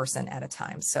in person at a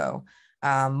time. So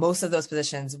most of those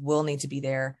positions will need to be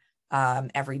there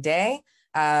every day,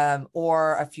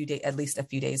 or at least a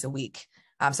few days a week.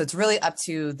 So it's really up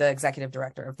to the executive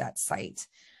director of that site.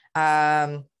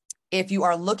 If you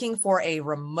are looking for a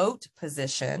remote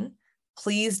position,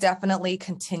 please definitely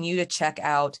continue to check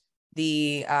out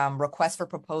the request for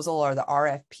proposal, or the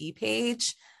RFP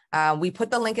page. We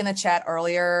put the link in the chat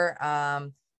earlier,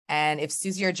 and if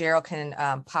Susie or Gerald can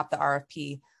pop the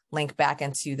RFP link back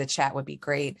into the chat, would be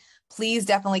great. Please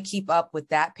definitely keep up with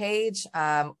that page,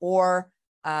 or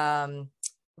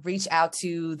reach out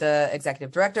to the executive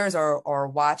directors, or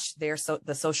watch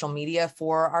the social media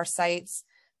for our sites,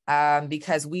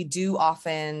 because we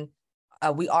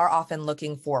are often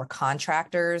looking for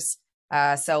contractors.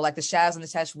 So like the Shadows and the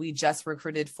Tesh, we just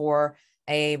recruited for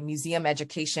a museum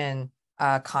education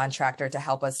contractor to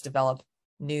help us develop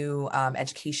new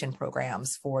education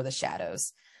programs for the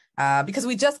Shadows, because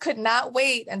we just could not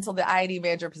wait until the IED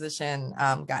manager position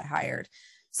got hired.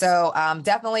 So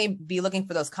definitely be looking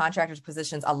for those contractor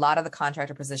positions. A lot of the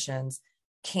contractor positions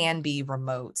can be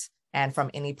remote and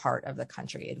from any part of the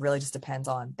country. It really just depends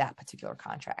on that particular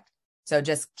contract. So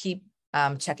just keep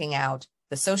checking out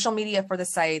the social media for the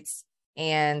sites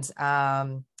and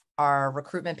our our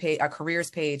recruitment page, our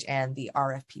careers page, and the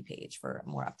RFP page for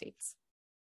more updates.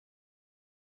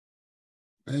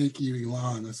 Thank you,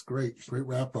 Elon. That's great. Great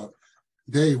wrap up.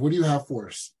 Dave, what do you have for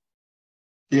us?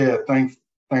 Yeah, thanks,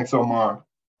 Omar.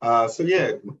 So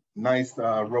yeah, nice,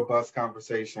 robust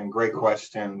conversation. Great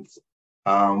questions.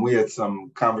 We had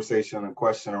some conversation and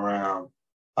question around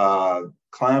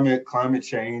climate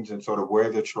change and sort of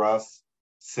where the trust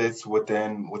sits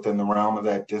within the realm of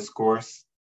that discourse.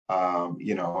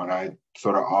 And I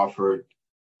sort of offered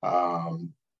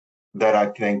that I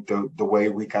think the way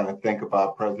we kind of think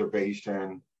about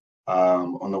preservation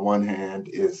on the one hand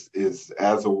is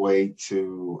as a way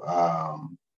to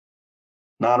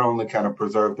not only kind of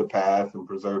preserve the past and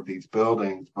preserve these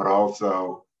buildings, but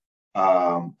also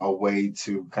a way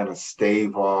to kind of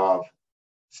stave off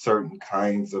certain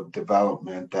kinds of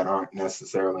development that aren't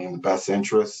necessarily in the best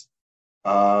interest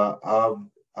of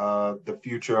the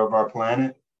future of our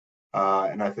planet.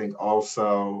 And I think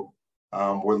also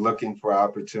we're looking for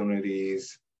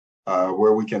opportunities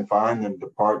where we can find them to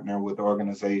partner with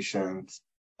organizations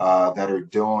that are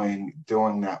doing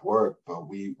that work. But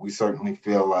we certainly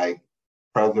feel like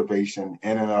preservation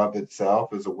in and of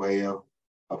itself is a way of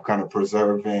kind of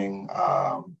preserving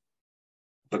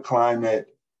the climate.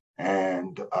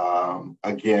 And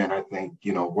again, I think,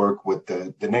 work with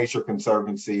the Nature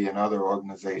Conservancy and other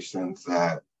organizations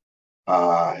that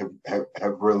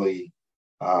have really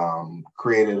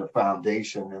created a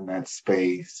foundation in that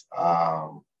space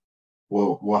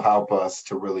will help us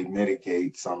to really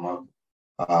mitigate some of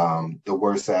the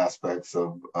worst aspects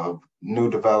of new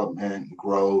development,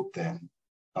 growth, and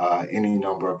any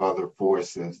number of other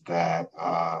forces that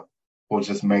will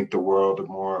just make the world a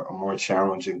more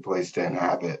challenging place to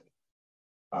inhabit.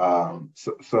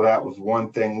 So that was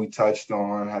one thing we touched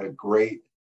on. Had a great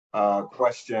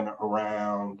question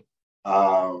around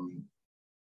our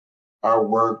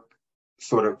work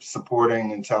sort of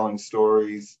supporting and telling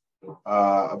stories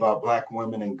about Black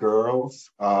women and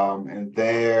girls. And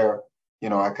there,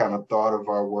 I kind of thought of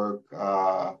our work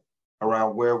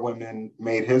around where women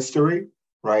made history,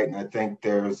 right? And I think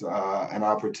there's an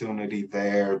opportunity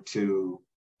there to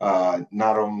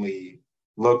not only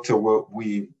look to what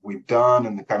we've done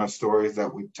and the kind of stories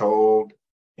that we've told,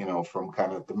 from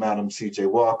kind of the Madam C.J.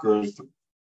 Walkers, the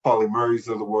Pauli Murrays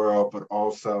of the world, but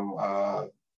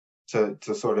also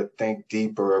to sort of think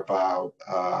deeper about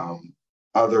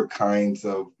other kinds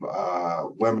of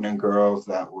women and girls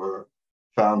that were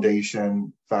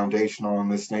foundational in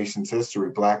this nation's history,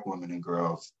 Black women and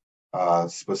girls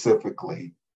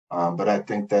specifically. But I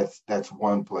think that's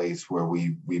one place where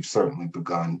we've certainly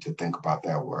begun to think about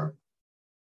that work.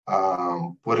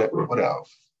 What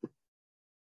else?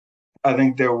 I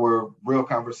think there were real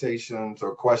conversations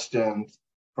or questions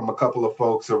from a couple of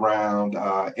folks around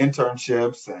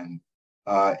internships and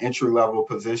entry-level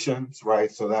positions, right?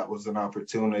 So that was an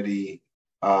opportunity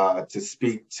to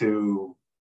speak to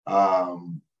our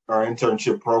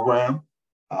internship program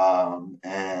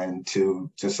and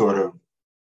to sort of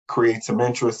create some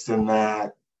interest in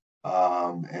that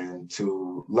and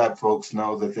to let folks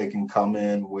know that they can come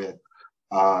in with,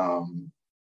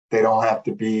 they don't have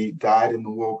to be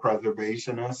dyed-in-the-wool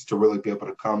preservationists to really be able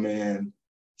to come in,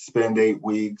 spend 8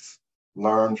 weeks,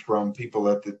 learn from people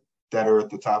that are at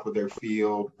the top of their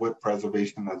field, what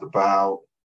preservation is about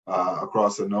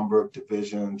across a number of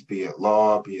divisions, be it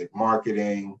law, be it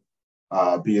marketing,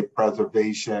 be it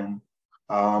preservation,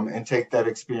 and take that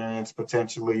experience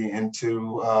potentially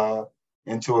into a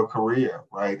career,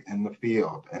 right, in the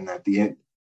field. And that the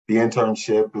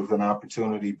internship is an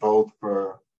opportunity both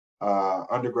for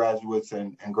undergraduates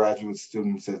and graduate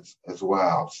students as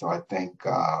well. So I think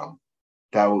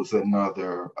that was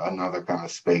another kind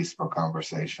of space for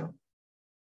conversation.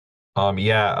 From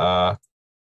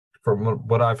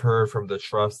what I've heard from the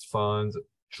trust funds,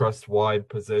 trust-wide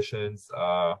positions,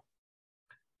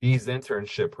 these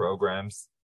internship programs,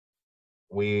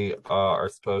 we are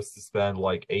supposed to spend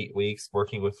like 8 weeks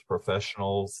working with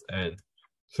professionals and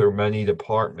through many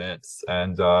departments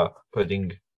and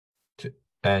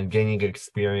gaining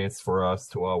experience for us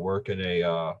to work in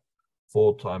a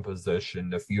full-time position in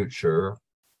the future,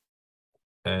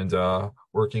 and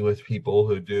working with people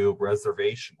who do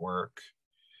reservation work.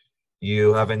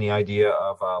 You have any idea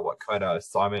of what kind of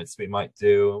assignments we might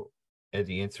do in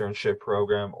the internship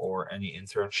program, or any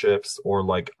internships or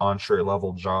like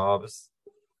entry-level jobs?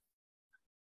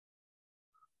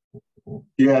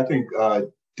 Yeah, I think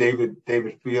David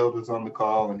Field is on the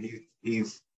call, and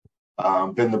he's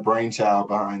been the brainchild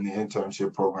behind the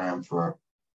internship program for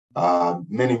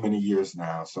many years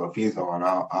now. So if he's on,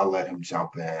 I'll let him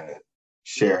jump in and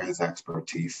share his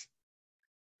expertise.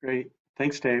 Great,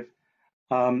 thanks, Dave.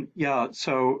 Yeah,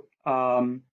 so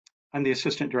I'm the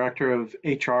assistant director of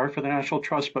HR for the National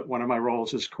Trust, but one of my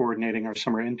roles is coordinating our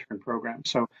summer intern program.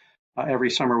 So every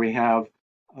summer we have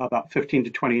about 15 to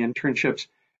 20 internships,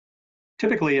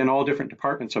 typically in all different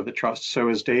departments of the trust. So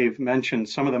as Dave mentioned,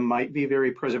 some of them might be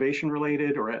very preservation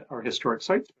related or historic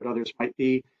sites, but others might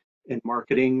be in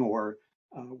marketing or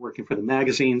working for the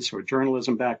magazine, so a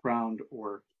journalism background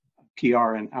or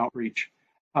PR and outreach.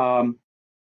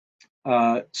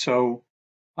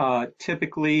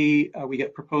 Typically, we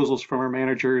get proposals from our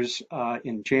managers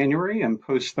in January and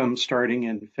post them starting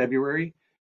in February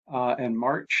and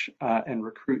March and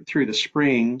recruit through the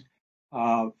spring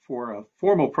for a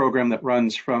formal program that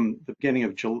runs from the beginning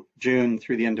of June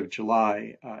through the end of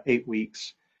July, 8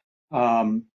 weeks.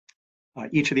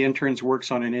 Each of the interns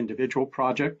works on an individual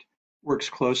project, works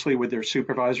closely with their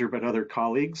supervisor but other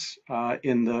colleagues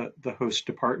in the host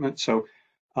department. So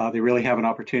they really have an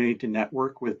opportunity to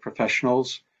network with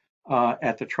professionals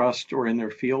at the trust or in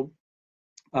their field.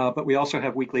 But we also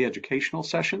have weekly educational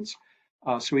sessions.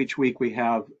 So each week we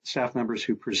have staff members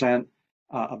who present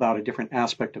about a different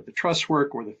aspect of the trust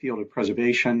work or the field of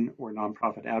preservation or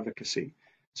nonprofit advocacy.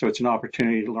 So it's an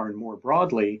opportunity to learn more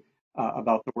broadly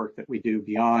about the work that we do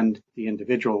beyond the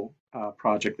individual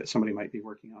project that somebody might be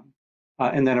working on.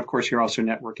 And then, of course, you're also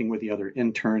networking with the other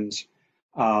interns.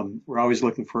 We're always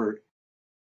looking for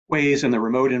ways in the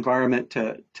remote environment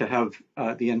to have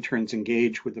the interns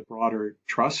engage with the broader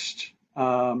trust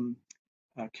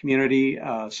community.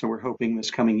 So we're hoping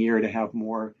this coming year to have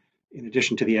more, in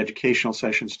addition to the educational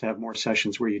sessions, to have more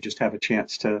sessions where you just have a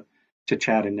chance to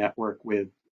chat and network with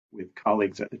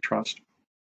colleagues at the trust.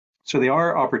 So there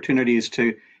are opportunities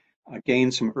to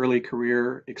gain some early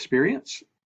career experience.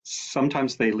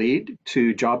 Sometimes they lead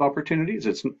to job opportunities.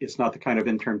 It's not the kind of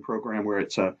intern program where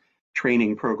it's a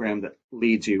training program that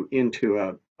leads you into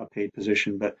a paid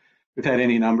position, but we've had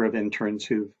any number of interns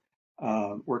who've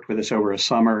worked with us over a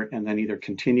summer and then either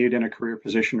continued in a career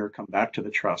position or come back to the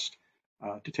trust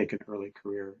to take an early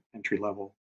career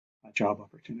entry-level job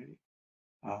opportunity.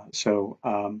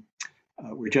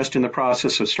 We're just in the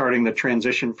process of starting the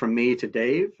transition from me to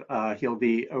Dave. He'll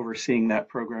be overseeing that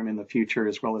program in the future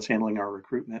as well as handling our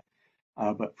recruitment.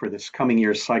 But for this coming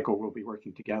year's cycle, we'll be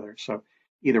working together. So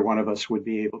either one of us would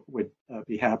be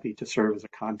happy to serve as a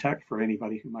contact for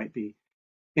anybody who might be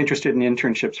interested in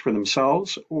internships for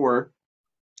themselves, or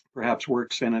perhaps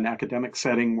works in an academic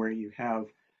setting where you have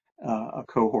a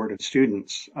cohort of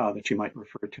students that you might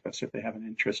refer to us if they have an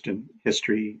interest in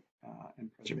history and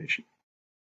preservation.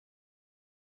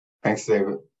 Thanks,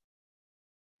 David.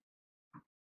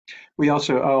 We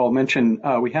also, I'll mention,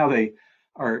 we have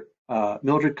our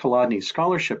Mildred Kolodny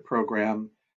Scholarship Program,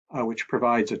 which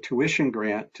provides a tuition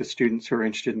grant to students who are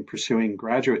interested in pursuing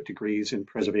graduate degrees in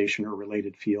preservation or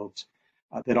related fields.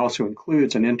 That also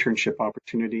includes an internship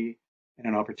opportunity and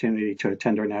an opportunity to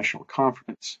attend our national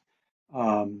conference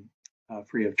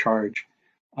free of charge.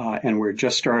 And we're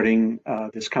just starting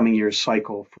this coming year's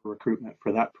cycle for recruitment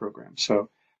for that program. So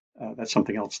that's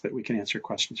something else that we can answer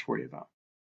questions for you about.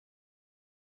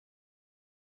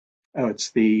 Oh,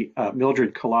 it's the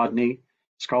Mildred Kolodny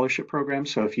Scholarship Program.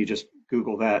 So if you just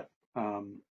Google that,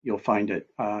 you'll find it.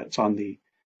 It's on the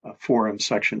forum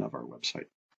section of our website.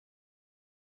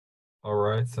 All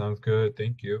right, sounds good.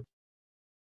 Thank you.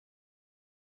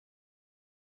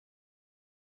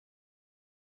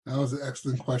 That was an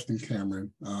excellent question,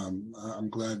 Cameron. I'm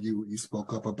glad you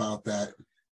spoke up about that.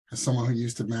 As someone who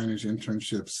used to manage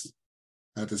internships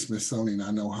at the Smithsonian,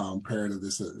 I know how imperative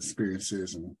this experience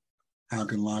is and how it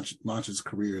can launch its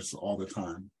careers all the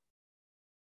time.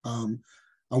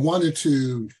 I wanted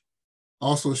to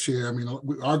also share, I mean,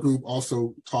 our group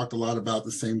also talked a lot about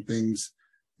the same things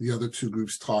the other two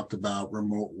groups talked about,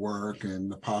 remote work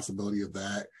and the possibility of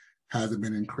that. Has it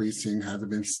been increasing? Has it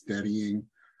been steadying?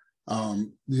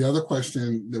 The other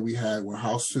question that we had were,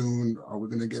 how soon are we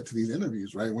going to get to these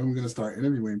interviews, right? When are we going to start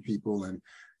interviewing people and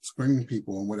screening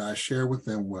people? And what I shared with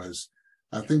them was,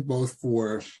 I think both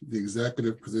for the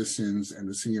executive positions and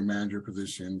the senior manager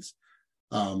positions,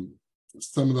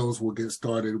 some of those will get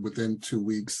started within 2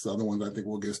 weeks. Other ones I think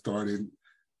will get started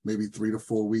maybe 3 to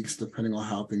 4 weeks, depending on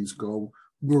how things go.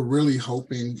 We're really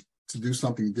hoping to do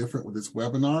something different with this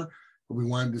webinar, but we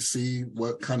wanted to see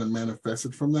what kind of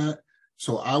manifested from that.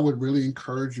 So I would really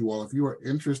encourage you all, if you are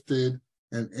interested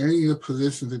in any of the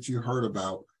positions that you heard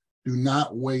about, do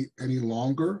not wait any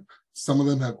longer. Some of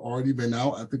them have already been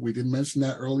out. I think we did mention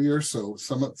that earlier. So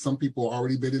some people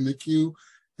already been in the queue.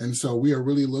 And so we are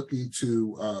really looking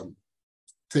to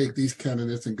take these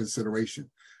candidates in consideration.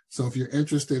 So if you're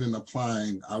interested in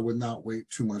applying, I would not wait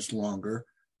too much longer.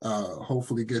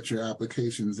 Hopefully get your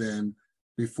applications in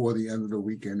before the end of the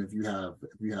weekend if you have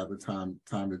the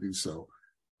time to do so.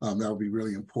 That would be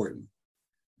really important.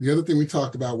 The other thing we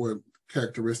talked about were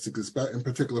characteristics, in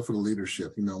particular for the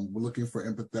leadership. You know, we're looking for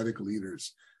empathetic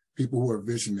leaders, people who are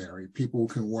visionary, people who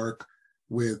can work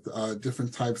with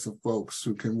different types of folks,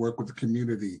 who can work with the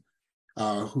community,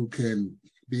 who can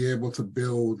be able to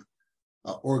build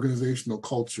organizational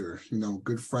culture. You know,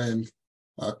 good friend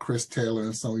Chris Taylor,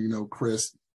 and some of you know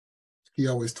Chris, he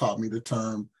always taught me the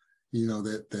term, you know,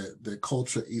 that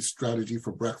culture eats strategy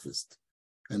for breakfast.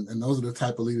 And those are the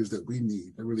type of leaders that we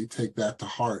need to really take that to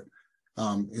heart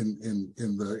in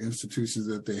the institutions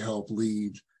that they help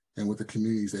lead and with the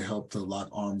communities they help to lock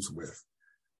arms with.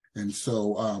 And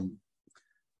so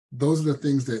those are the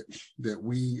things that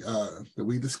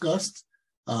we discussed.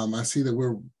 I see that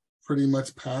we're pretty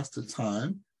much past the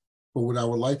time, but what I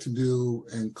would like to do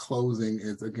in closing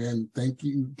is, again,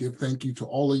 give thank you to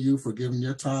all of you for giving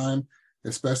your time,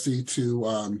 especially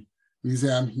to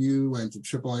Museum Hugh and to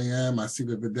AAAM. I see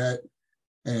that Vedette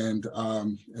and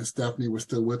Stephanie were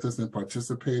still with us and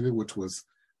participated, which was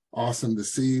awesome to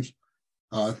see.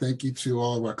 Thank you to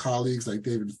all of our colleagues like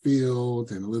David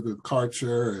Field and Elizabeth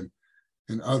Karcher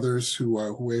and others who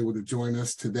were able to join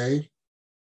us today.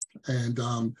 And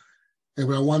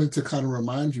what I wanted to kind of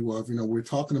remind you of, you know, we're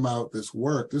talking about this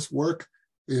work. This work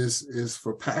is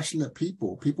for passionate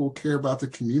people who care about the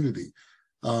community.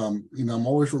 You know, I'm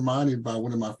always reminded by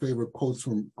one of my favorite quotes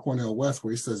from Cornel West,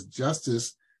 where he says,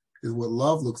 justice is what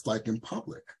love looks like in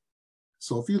public.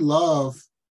 So if you love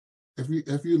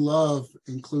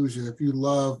inclusion, if you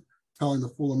love telling the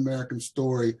full American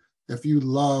story, if you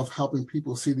love helping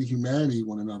people see the humanity of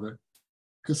one another,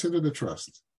 consider the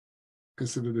trust.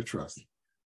 Consider the trust.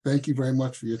 Thank you very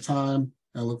much for your time.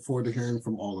 I look forward to hearing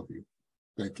from all of you.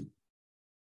 Thank you.